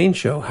earlier in the main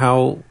show?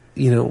 How,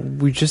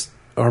 we just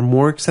are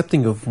more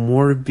accepting of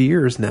more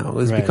beers now.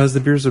 Is because the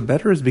beers are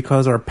better? Is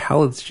because our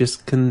palates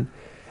just can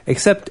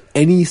accept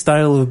any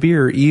style of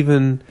beer,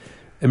 even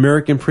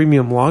American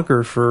premium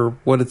lager, for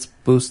what it's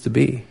supposed to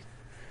be?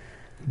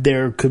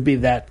 There could be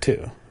that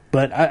too.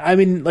 But I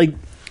mean, like,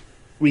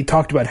 we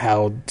talked about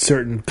how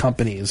certain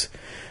companies,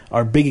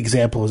 our big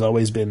example has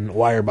always been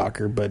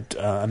Weyerbacher, but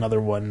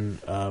another one,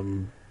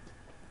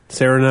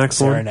 Saranac,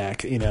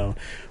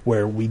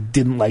 where we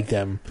didn't like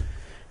them,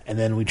 and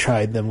then we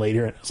tried them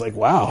later, and it was like,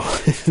 wow,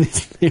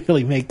 they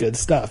really make good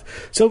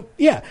stuff. So,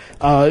 yeah,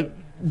 the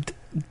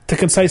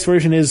concise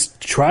version is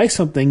try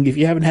something if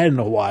you haven't had it in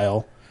a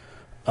while.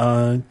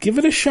 Give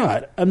it a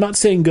shot. I'm not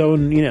saying go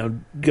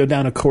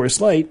down a Coors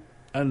Light.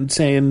 I'm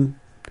saying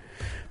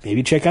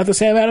maybe check out the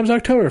Sam Adams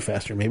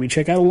Oktoberfest, or maybe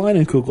check out a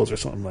Leinenkugels or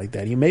something like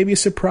that. You may be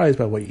surprised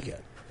by what you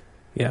get.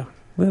 Yeah.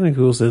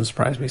 Leinenkugels didn't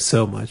surprise me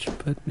so much,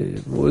 but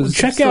it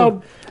was...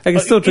 out... I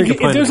can still drink a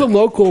pint. If there's a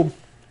local...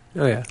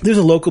 Oh, yeah. There's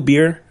a local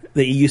beer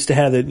that you used to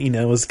have that,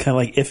 was kind of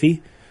like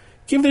iffy.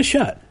 Give it a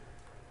shot.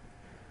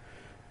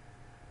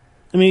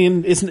 I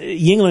mean,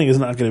 Yuengling is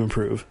not going to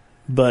improve,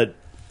 but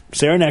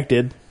Saranac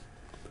did.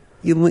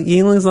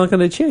 Yuengling's not going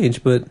to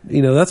change, but,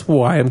 that's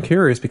why I'm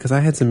curious, because I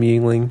had some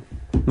Yuengling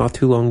not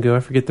too long ago. I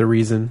forget the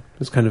reason. It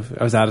was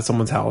I was out at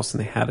someone's house,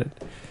 and they had it.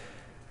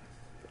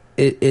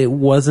 It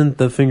wasn't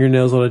the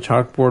fingernails on a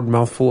chalkboard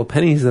mouthful of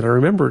pennies that I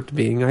remember it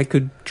being. I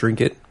could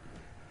drink it.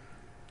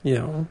 It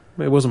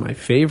wasn't my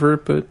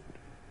favorite, but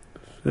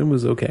it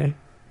was okay.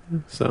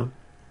 So,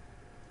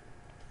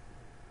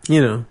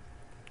 stuff.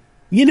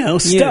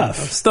 Yeah,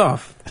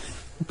 stuff.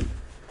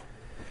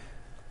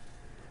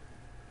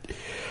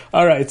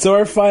 All right, so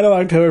our final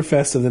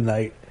Oktoberfest of the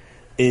night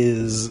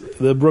is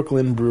the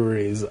Brooklyn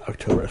Brewery's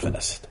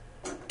Oktoberfest.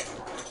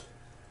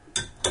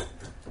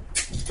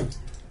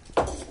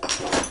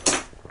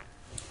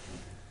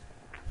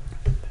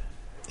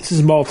 This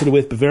is malted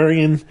with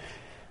Bavarian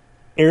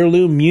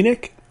Heirloom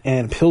Munich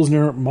and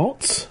Pilsner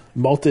malts,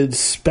 malted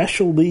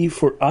specially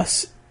for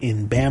us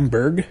in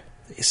Bamberg,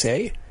 they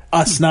say.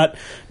 Us, not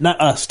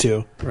us,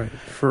 too. Right,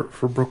 for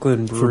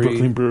Brooklyn Brewery. For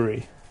Brooklyn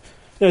Brewery.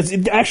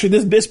 Actually,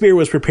 this beer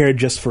was prepared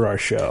just for our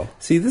show.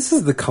 See, this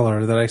is the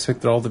color that I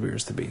expected all the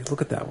beers to be.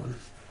 Look at that one.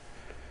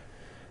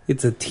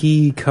 It's a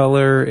tea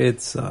color.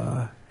 It's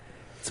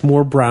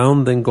more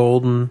brown than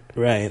golden.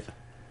 Right.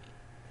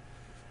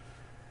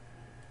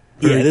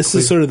 Very this clear.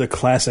 is sort of the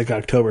classic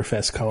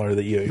Oktoberfest color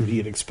that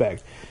you'd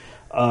expect.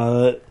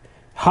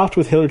 Hopped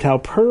with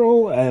Hillertau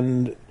Pearl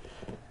and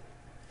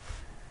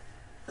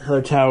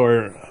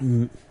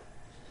Hillertauer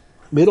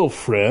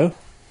Mittelfrüh.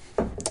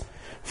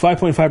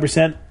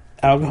 5.5%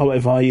 alcohol by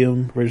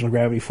volume. Original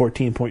gravity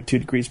 14.2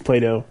 degrees.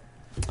 Plato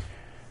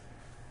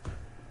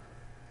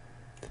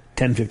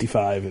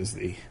 1055 is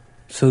the...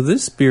 So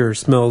this beer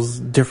smells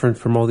different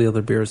from all the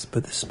other beers,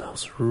 but this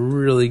smells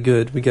really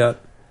good. We got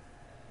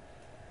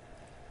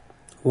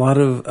a lot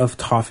of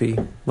toffee,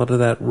 a lot of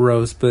that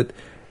roast, but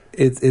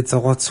it's a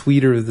lot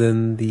sweeter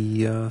than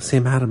the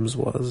Sam Adams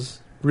was.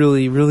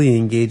 Really, really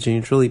engaging.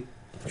 It's really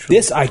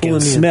this I can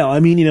smell. I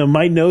mean,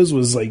 my nose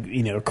was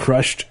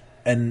crushed,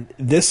 and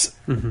this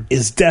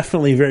is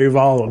definitely very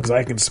volatile because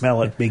I can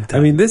smell it big time.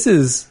 I mean, this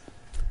is...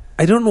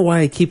 I don't know why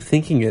I keep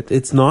thinking it.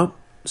 It's not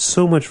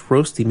so much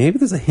roasty. Maybe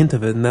there's a hint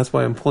of it, and that's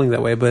why I'm pulling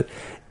that way, but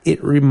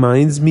it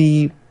reminds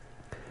me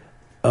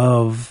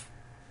of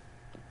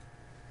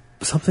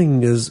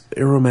something as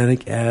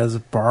aromatic as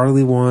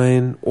barley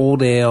wine,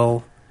 old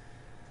ale,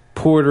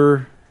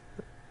 porter.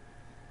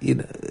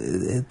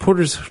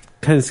 Porter's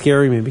kind of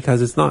scaring me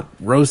because it's not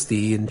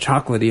roasty and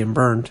chocolatey and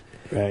burnt,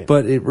 right?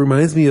 But it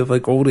reminds me of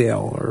like old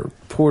ale or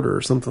porter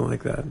or something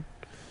like that.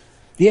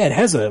 Yeah, it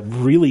has a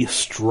really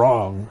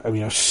strong,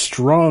 a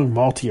strong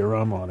malty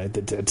aroma on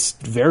it. It's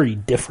very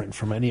different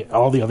from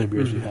all the other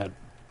beers we've had.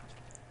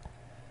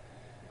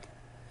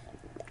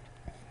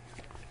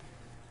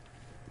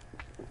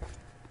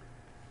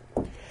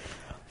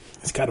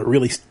 It's got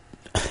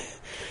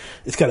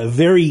a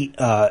very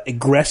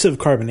aggressive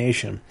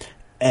carbonation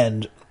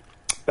and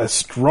a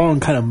strong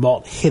kind of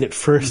malt hit at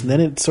first, and then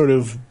it sort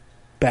of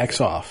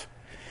backs off,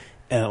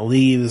 and it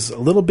leaves a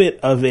little bit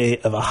of a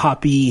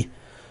hoppy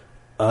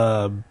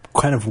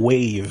kind of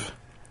wave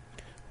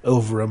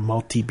over a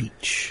malty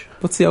beach.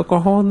 What's the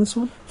alcohol in this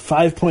one?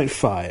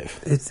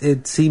 5.5.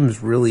 It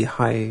seems really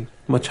high,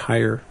 much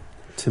higher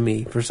to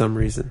me for some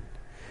reason.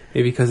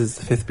 Maybe because it's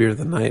the fifth beer of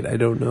the night. I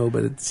don't know,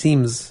 but it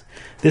seems.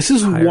 This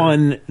is higher.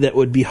 One that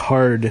would be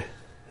hard.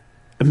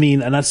 I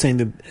mean, I'm not saying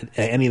that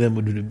any of them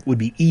would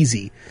be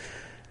easy.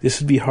 This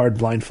would be hard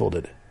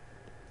blindfolded.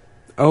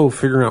 Oh,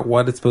 figuring out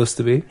what it's supposed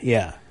to be?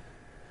 Yeah.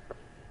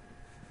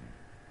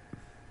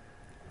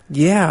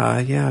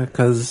 Yeah,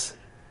 because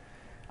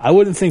I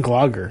wouldn't think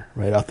lager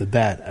right off the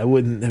bat. I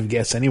wouldn't have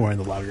guessed anywhere in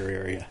the lager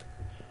area.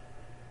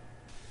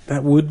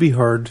 that would be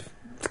hard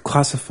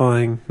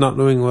classifying, not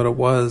knowing what it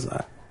was.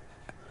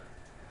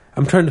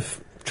 I'm trying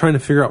to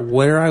figure out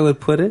where I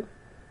would put it.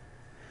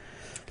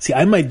 See,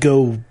 I might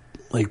go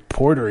like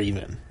porter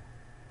even.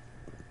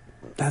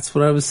 That's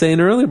what I was saying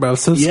earlier, but I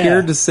was so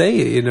scared to say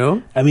it, you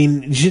know? I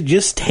mean,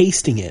 just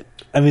tasting it.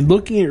 I mean,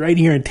 looking at it right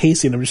here and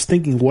tasting it, I'm just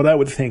thinking what I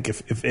would think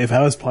if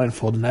I was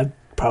blindfolded, and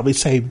I'd probably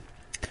say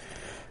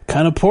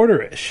kind of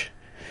porterish.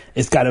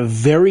 It's got a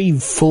very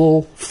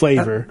full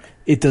flavor.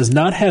 It does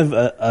not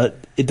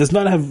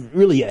have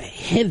really a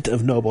hint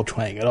of noble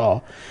twang at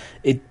all.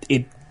 It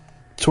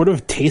sort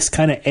of tastes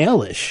kind of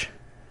ale-ish.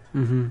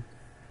 Mm-hmm.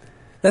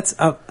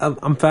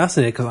 I'm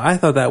fascinated because I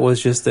thought that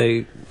was just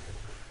a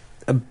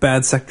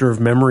bad sector of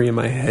memory in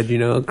my head, you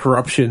know,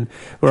 corruption,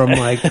 where I'm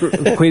like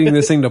equating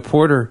this thing to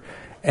porter,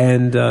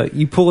 and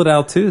you pull it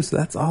out too, so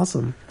that's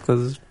awesome.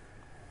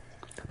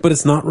 But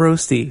it's not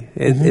roasty.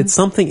 It's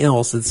something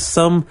else. It's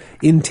some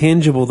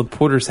intangible the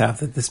porters have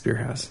that this beer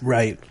has.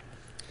 Right.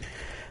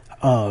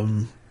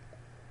 And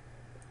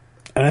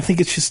I think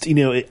it's just, you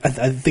know, I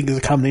think it's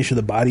a combination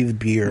of the body of the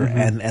beer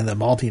and the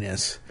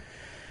maltiness.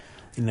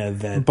 You know,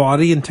 that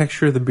body and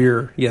texture of the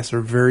beer, yes,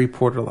 are very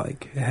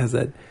porter-like. It has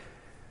that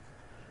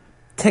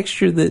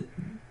texture that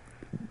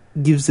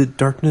gives it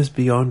darkness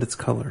beyond its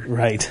color.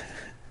 Right.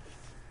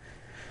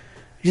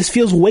 It just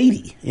feels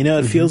weighty. You know,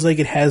 it feels like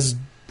it feels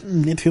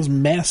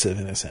massive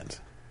in a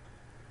sense.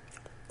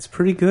 It's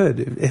pretty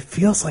good. It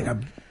feels like a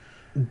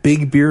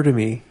big beer to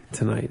me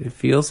tonight. It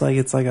feels like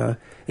it's like a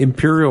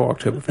Imperial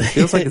Oktoberfest. It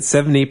feels like it's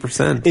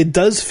 7-8%. It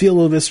does feel a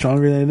little bit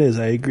stronger than it is.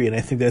 I agree, and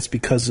I think that's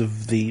because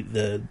of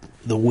the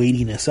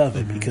weightiness of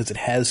it, because it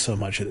has so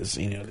much of this,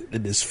 you know,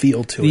 this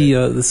feel to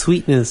it. The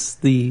sweetness,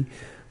 the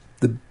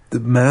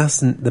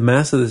mass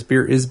of this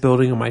beer is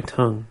building on my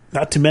tongue.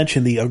 Not to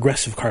mention the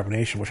aggressive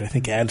carbonation, which I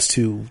think adds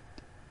to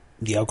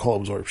the alcohol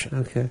absorption.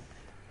 Okay.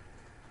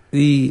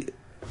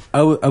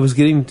 I was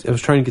trying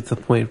to get to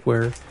the point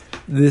where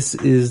this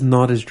is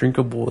not as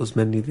drinkable as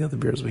many of the other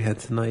beers we had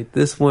tonight.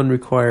 This one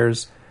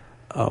requires,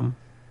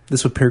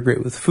 this would pair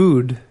great with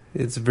food.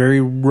 It's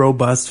very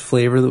robust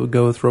flavor that would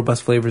go with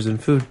robust flavors in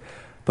food.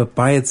 But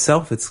by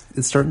itself, it's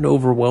starting to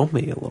overwhelm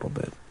me a little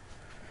bit.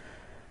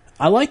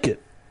 I like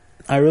it.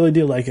 I really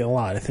do like it a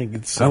lot. I think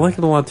it's... I like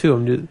it a lot too.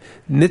 I'm just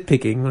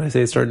nitpicking when I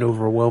say it's starting to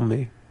overwhelm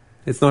me.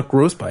 It's not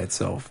gross by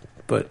itself,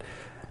 but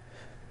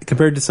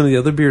compared to some of the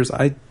other beers,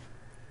 I'm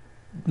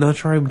not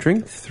sure I would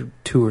drink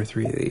 2 or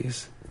 3 of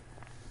these.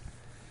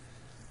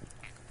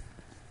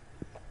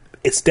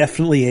 It's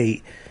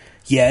definitely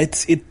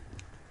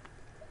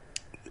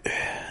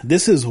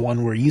this is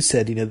one where you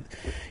said the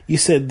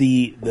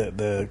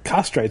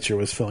Kostreitzer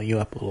was filling you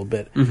up a little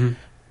bit. Mm-hmm.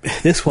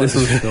 This one's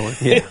filling.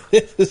 Yeah.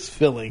 This is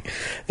filling.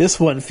 This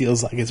one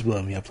feels like it's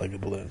blowing me up like a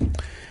balloon.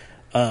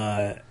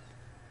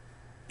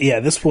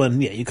 This one,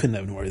 you couldn't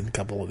have more than a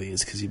couple of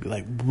these because you'd be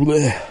like,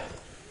 bleh.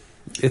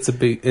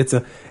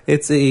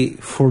 It's a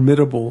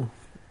formidable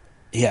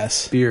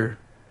beer.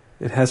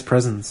 It has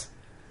presence.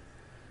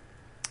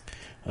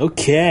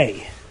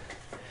 Okay.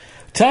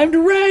 Time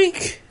to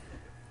rank.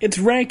 It's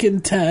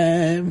ranking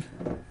time.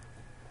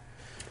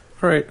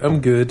 All right, I'm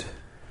good.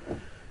 All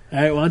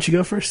right, why don't you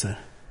go first then?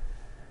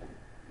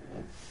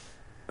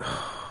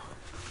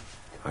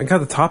 I got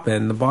the top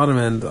end. The bottom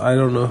end, I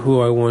don't know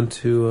who I want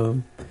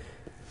to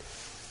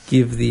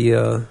give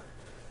the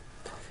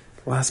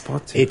last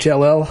spot to.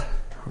 HLL?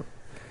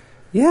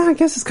 Yeah, I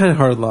guess it's kind of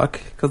hard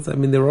luck because I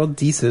mean they were all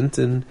decent,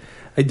 and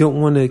I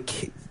don't want to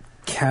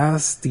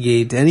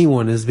castigate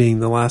anyone as being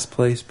the last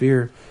place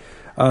beer.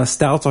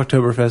 Stouts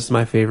Oktoberfest is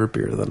my favorite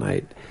beer of the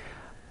night.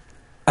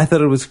 I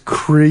thought it was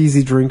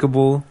crazy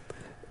drinkable,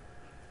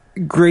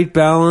 great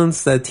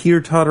balance. That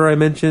teeter-totter I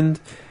mentioned.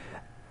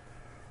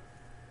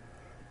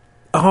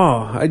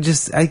 I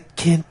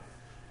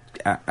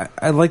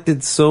liked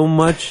it so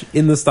much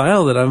in the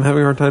style that I'm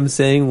having a hard time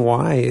saying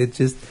why. It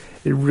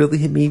really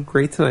hit me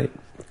great tonight.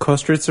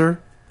 Kostritzer,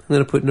 I'm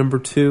going to put number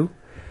 2.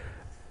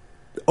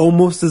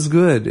 almost as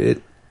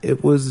good.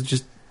 It was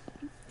just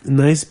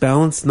nice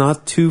balance,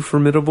 not too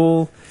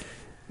formidable.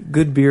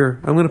 Good beer.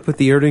 I'm going to put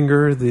the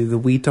Erdinger, the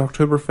Wheat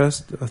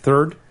Oktoberfest, a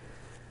third.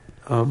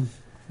 It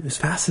was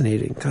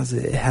fascinating because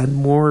it had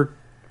more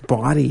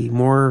body,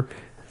 more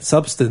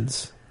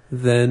substance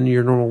than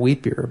your normal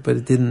wheat beer,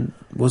 but it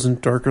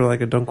wasn't darker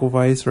like a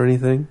Dunkelweiss or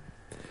anything.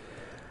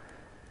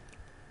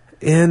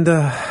 And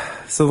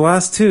so the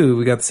last two,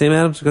 we got the Sam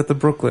Adams, we got the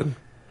Brooklyn.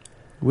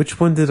 Which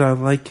one did I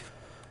like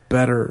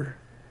better?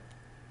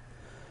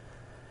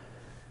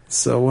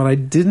 So what I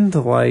didn't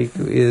like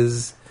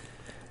is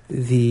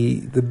the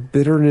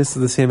bitterness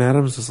of the Sam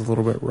Adams was a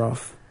little bit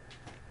rough.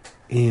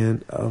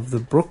 And of the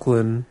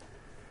Brooklyn,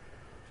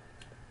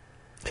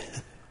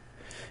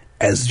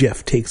 as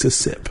Jeff takes a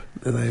sip,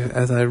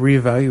 as I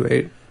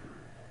reevaluate,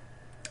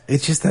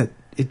 it's just that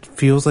it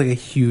feels like a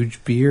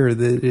huge beer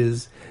that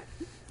is...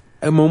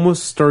 I'm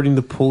almost starting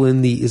to pull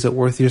in the "is it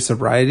worth your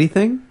sobriety"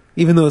 thing,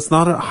 even though it's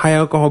not a high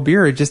alcohol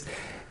beer. It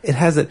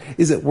has a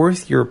 "is it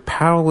worth your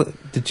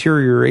palate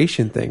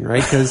deterioration" thing,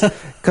 right?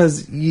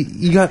 Because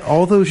you got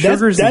all those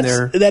sugars in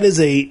there. That is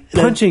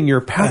punching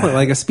your palate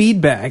like a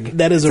speed bag.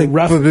 That is a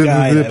rough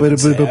guide. I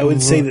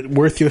would say that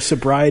 "worth your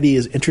sobriety"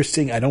 is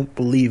interesting. I don't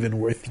believe in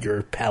 "worth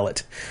your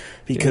palate."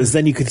 Because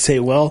then you could say,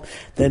 well,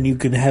 then you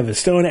can have a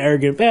stone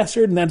arrogant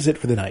bastard, and that's it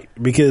for the night.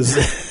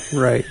 Because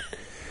right.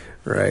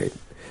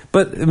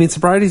 But I mean,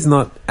 sobriety is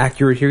not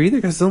accurate here either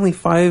because it's only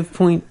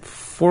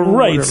 5.4.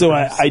 Right. So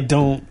I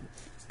don't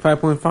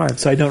 5.5.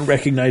 So I don't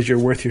recognize your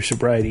worth your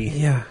sobriety.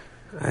 Yeah,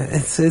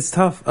 it's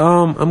tough.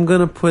 I'm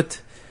gonna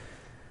put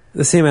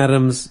the Sam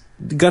Adams.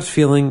 Gut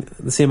feeling,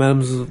 the Sam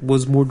Adams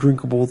was more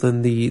drinkable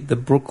than the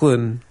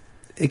Brooklyn.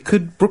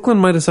 Brooklyn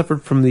might have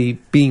suffered from the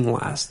being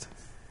last,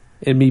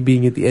 and me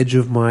being at the edge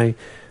of my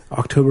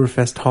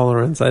Oktoberfest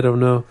tolerance. I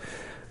don't know,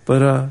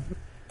 but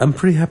I'm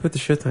pretty happy with the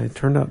shit tonight.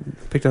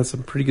 Picked out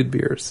some pretty good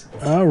beers.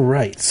 All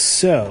right,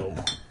 so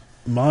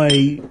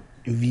my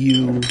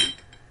view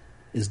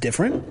is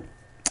different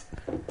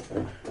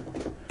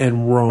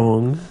and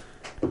wrong.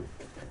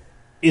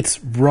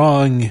 It's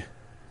wrong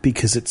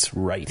because it's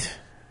right.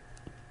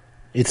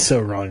 It's so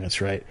wrong, it's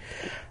right.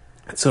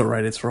 It's so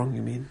right, it's wrong,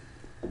 you mean?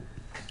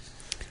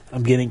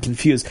 I'm getting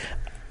confused.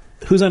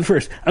 Who's on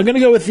first? I'm going to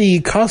go with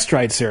the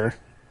Kostreitzer,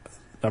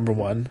 number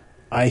one.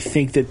 I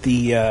think that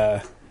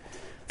the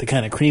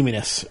kind of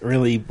creaminess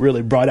really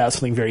brought out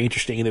something very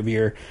interesting in the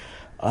beer.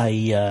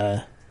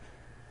 I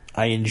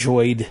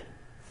enjoyed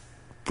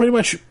pretty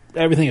much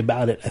everything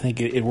about it. I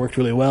think it worked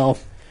really well.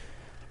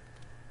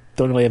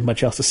 Don't really have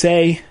much else to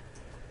say.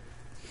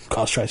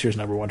 Kostreitzer is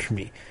number one for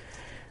me.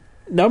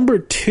 Number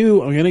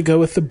two, I'm going to go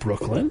with the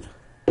Brooklyn.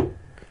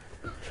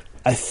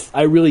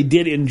 I really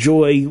did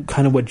enjoy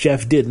kind of what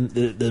Jeff did,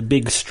 the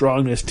big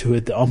strongness to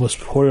it, the almost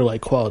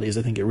porter-like qualities.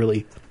 I think it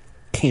really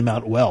came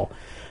out well.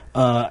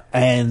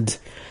 And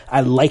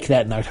I like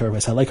that in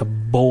Oktoberfest. I like a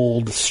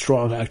bold,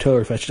 strong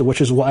Oktoberfest,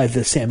 which is why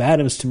the Sam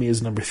Adams to me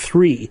is number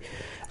three.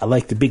 I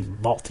like the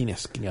big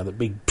maltiness, the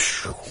big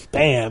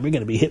bam, you're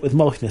going to be hit with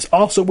maltiness.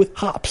 Also with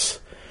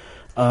hops.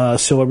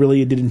 So I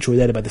really did enjoy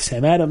that about the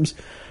Sam Adams.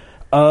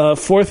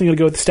 Fourth, I'm going to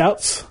go with the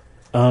stouts.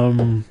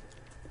 It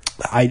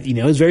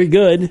was very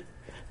good,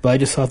 but I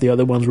just thought the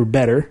other ones were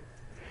better.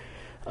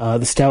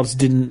 The stouts I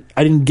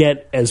didn't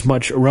get as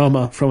much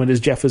aroma from it as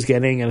Jeff was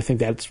getting, and I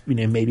think that's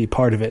maybe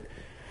part of it.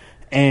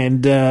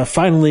 And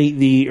finally,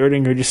 the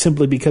Erdinger, just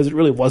simply because it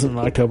really wasn't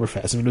an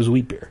Oktoberfest. I mean, it was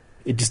wheat beer.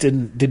 It just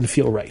didn't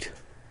feel right.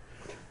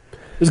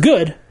 It was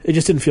good. It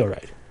just didn't feel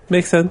right.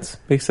 Makes sense.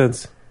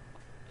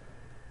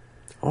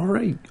 All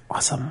right.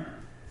 Awesome.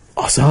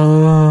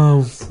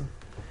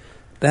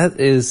 That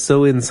is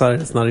so inside,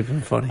 it's not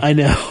even funny. I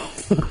know.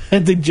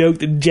 That's a joke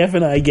that Jeff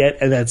and I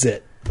get, and that's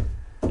it.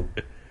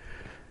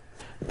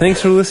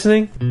 Thanks for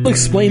listening. We'll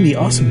explain the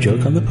awesome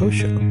joke on the post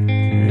show.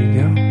 There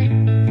you go.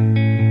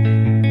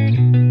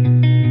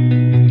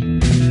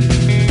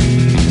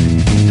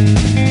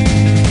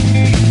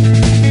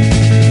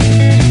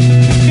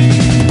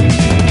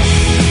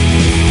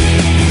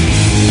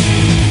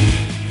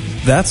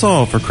 That's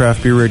all for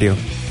Craft Beer Radio.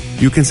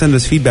 You can send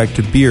us feedback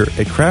to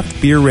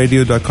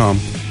beer@craftbeerradio.com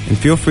and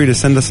feel free to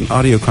send us an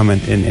audio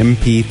comment in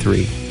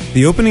MP3.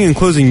 The opening and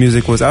closing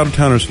music was Out of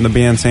Towners from the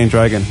band Saint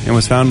Dragon and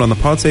was found on the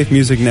Podsafe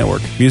Music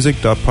Network,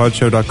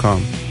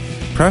 music.podshow.com.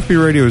 Craft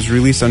Beer Radio is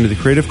released under the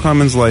Creative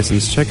Commons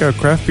license. Check out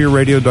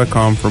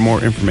craftbeerradio.com for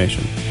more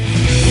information.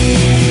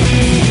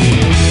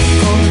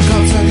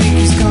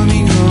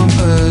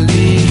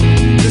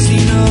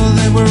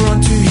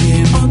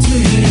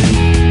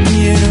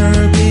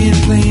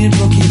 Playing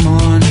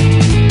Pokemon.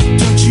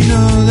 Don't you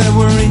know that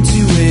we're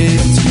into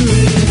it?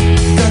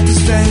 Got the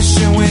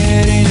stash and we're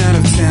heading out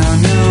of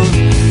town now.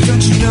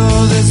 Don't you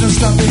know there's no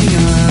stopping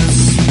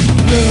us?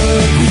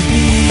 Look with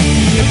me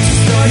up to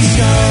starry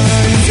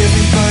skies.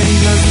 Everybody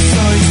loves the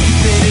sights,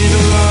 keep it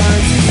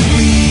alive.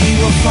 We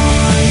will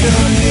find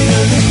a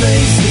million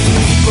places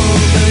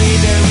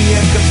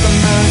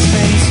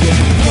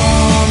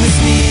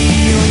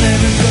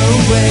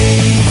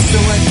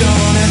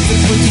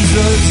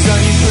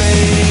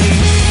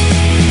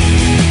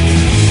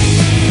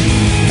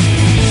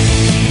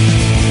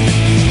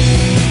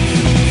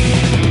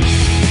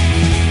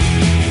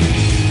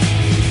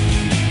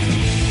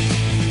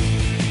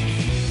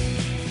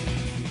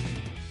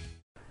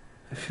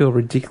feel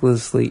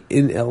ridiculously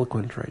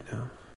ineloquent right now.